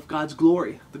of God's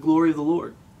glory, the glory of the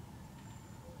Lord.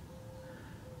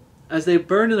 As they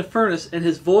burned in a furnace, and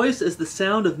his voice as the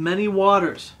sound of many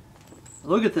waters.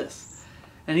 Look at this.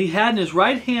 And he had in his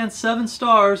right hand 7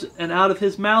 stars, and out of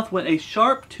his mouth went a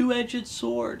sharp 2-edged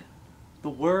sword. The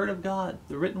word of God,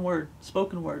 the written word,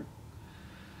 spoken word.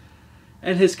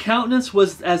 And his countenance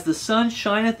was as the sun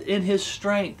shineth in his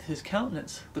strength. His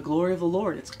countenance, the glory of the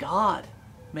Lord. It's God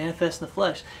manifest in the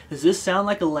flesh. Does this sound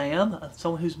like a lamb,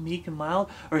 someone who's meek and mild?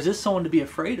 Or is this someone to be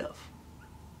afraid of?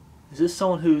 Is this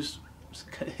someone who's,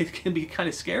 it can be kind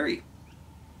of scary?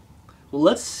 Well,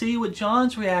 let's see what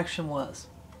John's reaction was.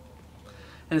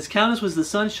 And his countenance was the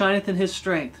sun shineth in his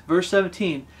strength. Verse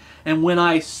 17. And when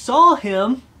I saw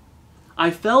him, I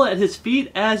fell at his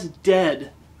feet as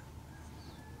dead.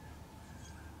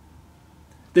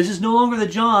 This is no longer the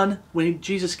John when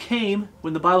Jesus came,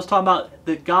 when the Bible's talking about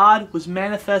that God was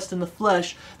manifest in the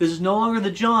flesh. This is no longer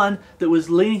the John that was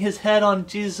leaning his head on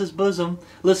Jesus' bosom,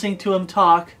 listening to him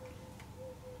talk.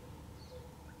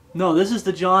 No, this is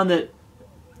the John that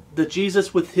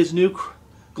Jesus with his new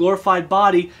glorified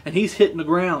body, and he's hitting the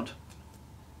ground.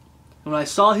 And when I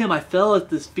saw him, I fell at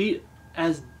his feet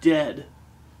as dead.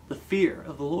 The fear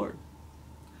of the Lord.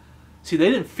 See, they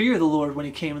didn't fear the Lord when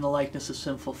he came in the likeness of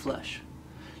sinful flesh.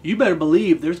 You better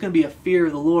believe there's going to be a fear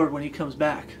of the Lord when he comes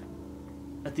back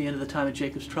at the end of the time of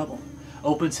Jacob's trouble.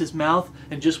 Opens his mouth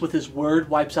and just with his word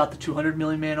wipes out the 200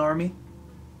 million man army.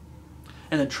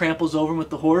 And then tramples over him with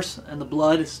the horse, and the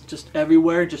blood is just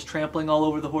everywhere, just trampling all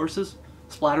over the horses.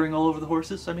 Splattering all over the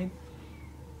horses, I mean.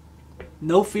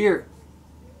 No fear.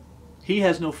 He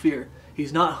has no fear.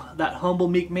 He's not that humble,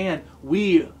 meek man.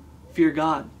 We fear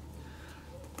God.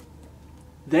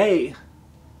 They,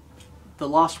 the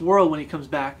lost world when he comes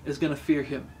back, is going to fear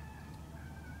him.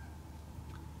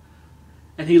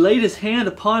 And he laid his hand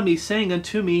upon me, saying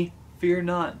unto me, Fear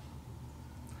not.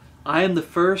 I am the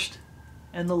first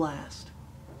and the last.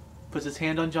 Puts his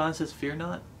hand on John and says, Fear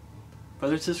not.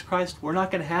 Brothers and sisters in Christ, we're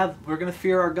going to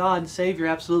fear our God and Savior,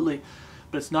 absolutely.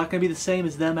 But it's not going to be the same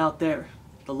as them out there,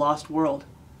 the lost world.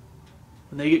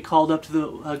 When they get called up to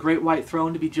the great white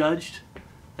throne to be judged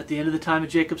at the end of the time of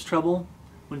Jacob's trouble,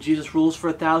 when Jesus rules for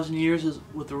 1,000 years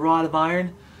with the rod of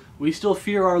iron, we still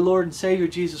fear our Lord and Savior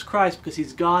Jesus Christ because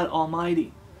he's God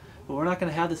Almighty. But we're not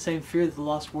going to have the same fear that the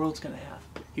lost world's going to have.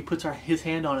 He puts his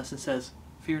hand on us and says,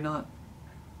 Fear not.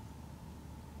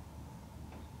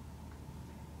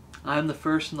 I am the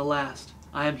first and the last.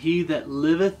 I am he that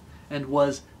liveth and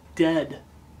was dead.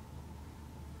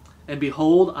 And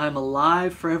behold, I am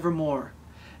alive forevermore.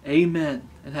 Amen.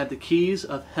 And have the keys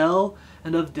of hell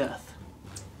and of death.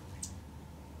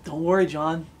 Don't worry,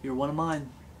 John. You're one of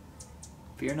mine.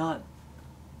 Fear not.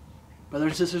 Brothers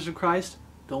and sisters in Christ,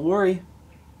 don't worry.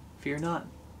 Fear not.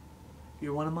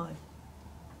 You're one of mine.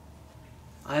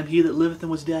 I am he that liveth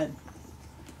and was dead.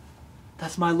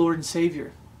 That's my Lord and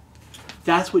Savior.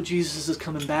 That's what Jesus is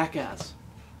coming back as.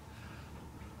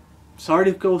 Sorry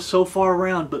to go so far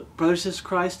around, but brothers and sisters in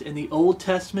Christ, in the Old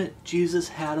Testament, Jesus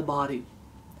had a body.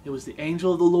 It was the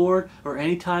angel of the Lord, or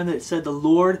any time that it said the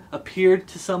Lord appeared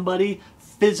to somebody,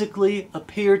 physically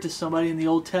appeared to somebody in the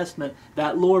Old Testament,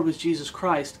 that Lord was Jesus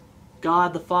Christ,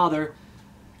 God the Father,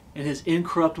 in his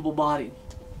incorruptible body.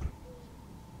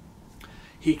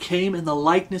 He came in the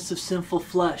likeness of sinful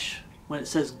flesh. When it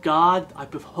says, God,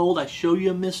 behold, I show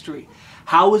you a mystery.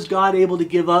 How was God able to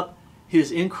give up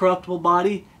his incorruptible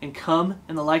body and come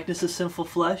in the likeness of sinful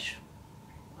flesh?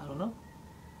 I don't know.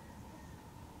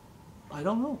 I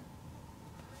don't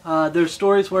know. There's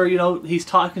stories where, he's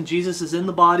talking, Jesus is in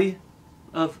the body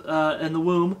of in the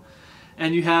womb,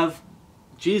 and you have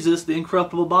Jesus, the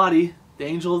incorruptible body, the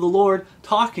angel of the Lord,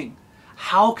 talking.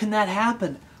 How can that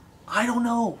happen? I don't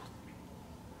know.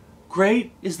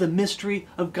 Great is the mystery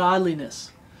of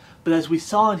godliness. But as we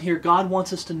saw in here, God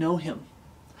wants us to know him.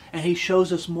 And he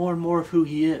shows us more and more of who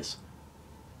he is.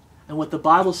 And what the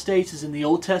Bible states is in the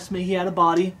Old Testament he had a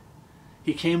body.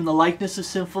 He came in the likeness of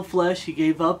sinful flesh. He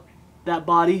gave up that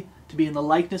body to be in the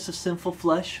likeness of sinful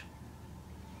flesh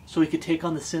so he could take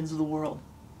on the sins of the world.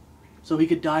 So he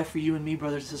could die for you and me,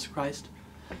 brothers and sisters in Christ.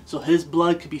 So his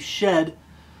blood could be shed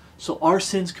so our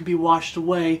sins can be washed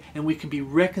away and we can be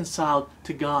reconciled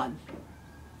to God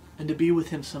and to be with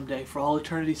him someday for all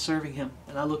eternity serving him.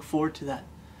 And I look forward to that.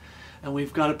 And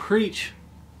we've got to preach,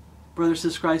 brothers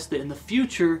and sisters in Christ, that in the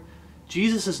future,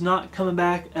 Jesus is not coming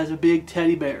back as a big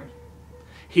teddy bear.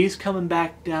 He's coming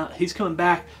back down. He's coming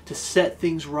back to set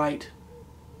things right.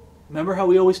 Remember how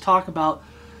we always talk about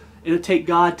it'll take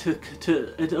God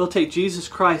it'll take Jesus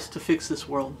Christ to fix this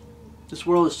world. This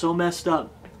world is so messed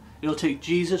up. It'll take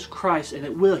Jesus Christ, and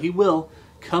he will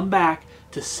come back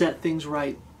to set things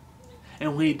right.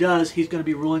 And when he does, he's going to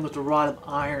be ruling with a rod of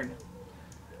iron.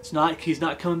 He's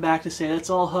not coming back to say, let's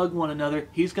all hug one another.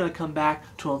 He's going to come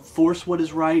back to enforce what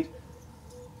is right.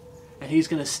 And he's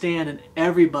going to stand in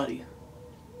everybody.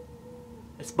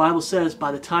 As the Bible says,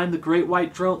 by the time the great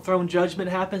white throne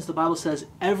judgment happens, the Bible says,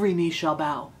 every knee shall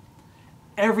bow.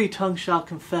 Every tongue shall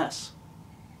confess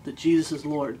that Jesus is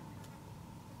Lord.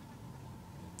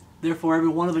 Therefore, every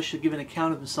one of us should give an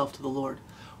account of himself to the Lord.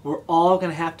 We're all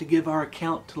going to have to give our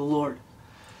account to the Lord.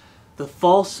 The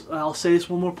false, I'll say this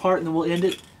one more part and then we'll end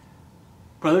it.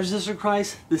 Brothers and sisters in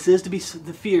Christ, this is to be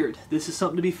feared. This is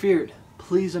something to be feared.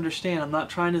 Please understand, I'm not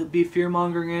trying to be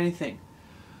fear-mongering or anything.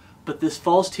 But this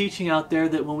false teaching out there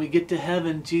that when we get to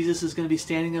heaven, Jesus is going to be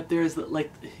standing up there as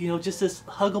like, you know, just this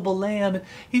huggable lamb. And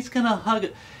he's going to hug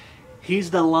it.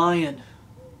 He's the lion.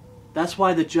 That's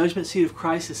why the judgment seat of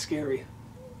Christ is scary.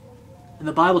 And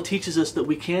the Bible teaches us that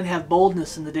we can have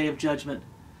boldness in the day of judgment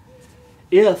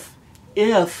if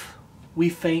we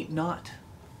faint not.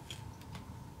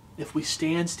 If we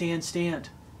stand.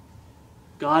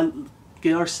 God,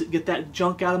 get that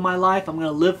junk out of my life. I'm going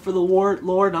to live for the Lord,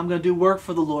 and I'm going to do work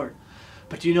for the Lord.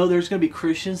 But do you know there's going to be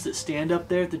Christians that stand up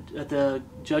there at the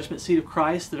judgment seat of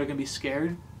Christ that are going to be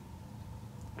scared?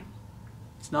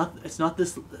 It's not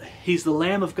this. He's the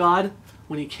Lamb of God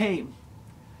when he came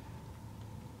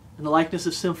in the likeness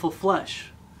of sinful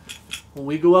flesh. When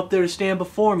we go up there to stand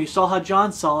before him, you saw how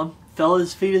John saw him, fell at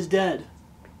his feet as dead.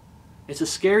 It's a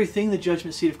scary thing, the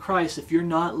judgment seat of Christ, if you're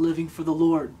not living for the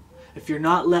Lord. If you're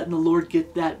not letting the Lord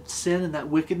get that sin and that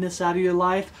wickedness out of your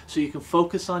life so you can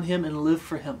focus on him and live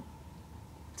for him.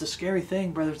 It's a scary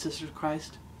thing, brothers and sisters of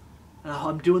Christ. And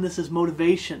I'm doing this as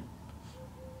motivation.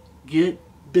 Get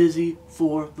busy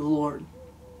for the Lord.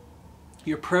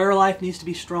 Your prayer life needs to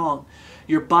be strong.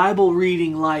 Your Bible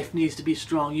reading life needs to be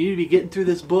strong. You need to be getting through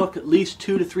this book at least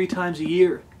 2 to 3 times a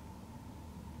year.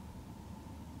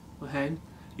 Okay?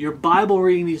 Your Bible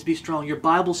reading needs to be strong. Your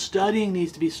Bible studying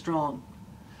needs to be strong.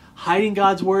 Hiding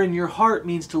God's Word in your heart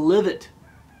means to live it.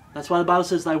 That's why the Bible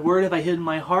says, Thy Word have I hid in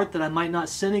my heart that I might not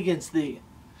sin against Thee.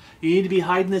 You need to be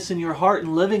hiding this in your heart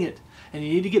and living it. And you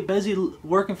need to get busy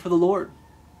working for the Lord.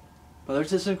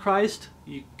 Brothers and sisters in Christ,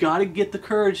 you've got to get the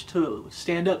courage to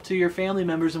stand up to your family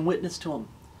members and witness to them.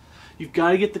 You've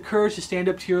got to get the courage to stand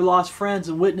up to your lost friends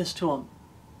and witness to them.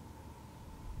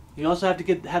 You also have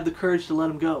to have the courage to let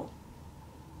them go.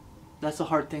 That's a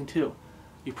hard thing too.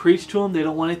 You preach to them, they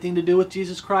don't want anything to do with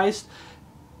Jesus Christ.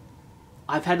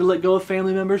 I've had to let go of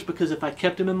family members because if I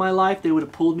kept them in my life, they would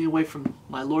have pulled me away from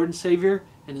my Lord and Savior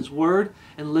and His Word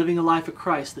and living a life of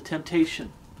Christ, the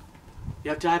temptation.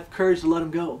 You have to have courage to let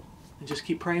them go and just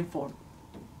keep praying for them.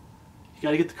 You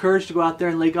got to get the courage to go out there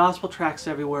and lay gospel tracts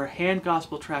everywhere, hand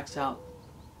gospel tracts out.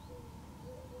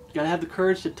 You got to have the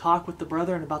courage to talk with the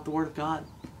brethren about the Word of God.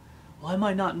 Well, I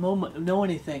might not know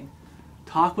anything.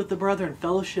 Talk with the brethren,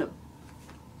 fellowship.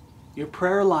 Your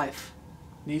prayer life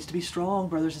needs to be strong,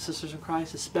 brothers and sisters in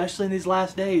Christ, especially in these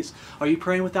last days. Are you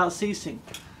praying without ceasing?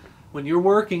 When you're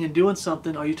working and doing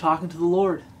something, are you talking to the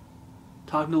Lord?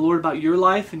 Talking to the Lord about your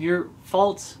life and your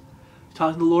faults?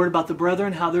 Talking to the Lord about the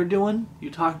brethren, how they're doing? You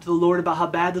talking to the Lord about how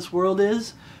bad this world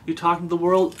is? You talking to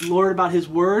the Lord about His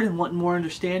Word and wanting more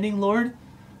understanding, Lord?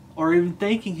 Or even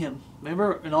thanking Him?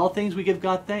 Remember, in all things we give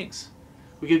God thanks.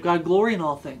 We give God glory in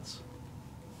all things.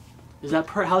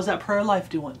 How's that prayer life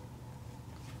doing?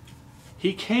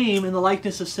 He came in the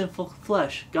likeness of sinful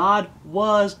flesh. God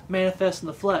was manifest in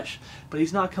the flesh, but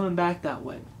He's not coming back that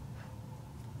way.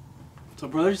 So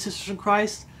brothers and sisters in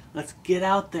Christ, let's get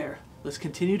out there. Let's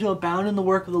continue to abound in the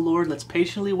work of the Lord. Let's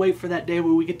patiently wait for that day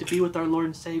where we get to be with our Lord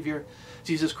and Savior,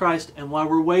 Jesus Christ. And while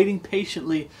we're waiting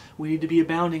patiently, we need to be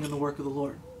abounding in the work of the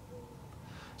Lord.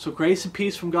 So grace and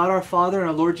peace from God our Father and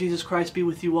our Lord Jesus Christ be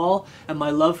with you all, and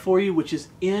my love for you, which is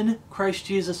in Christ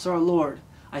Jesus our Lord.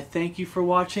 I thank you for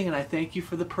watching, and I thank you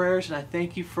for the prayers, and I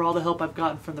thank you for all the help I've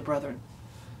gotten from the brethren,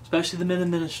 especially the men in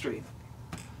ministry.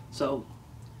 So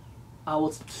I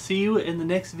will see you in the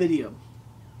next video.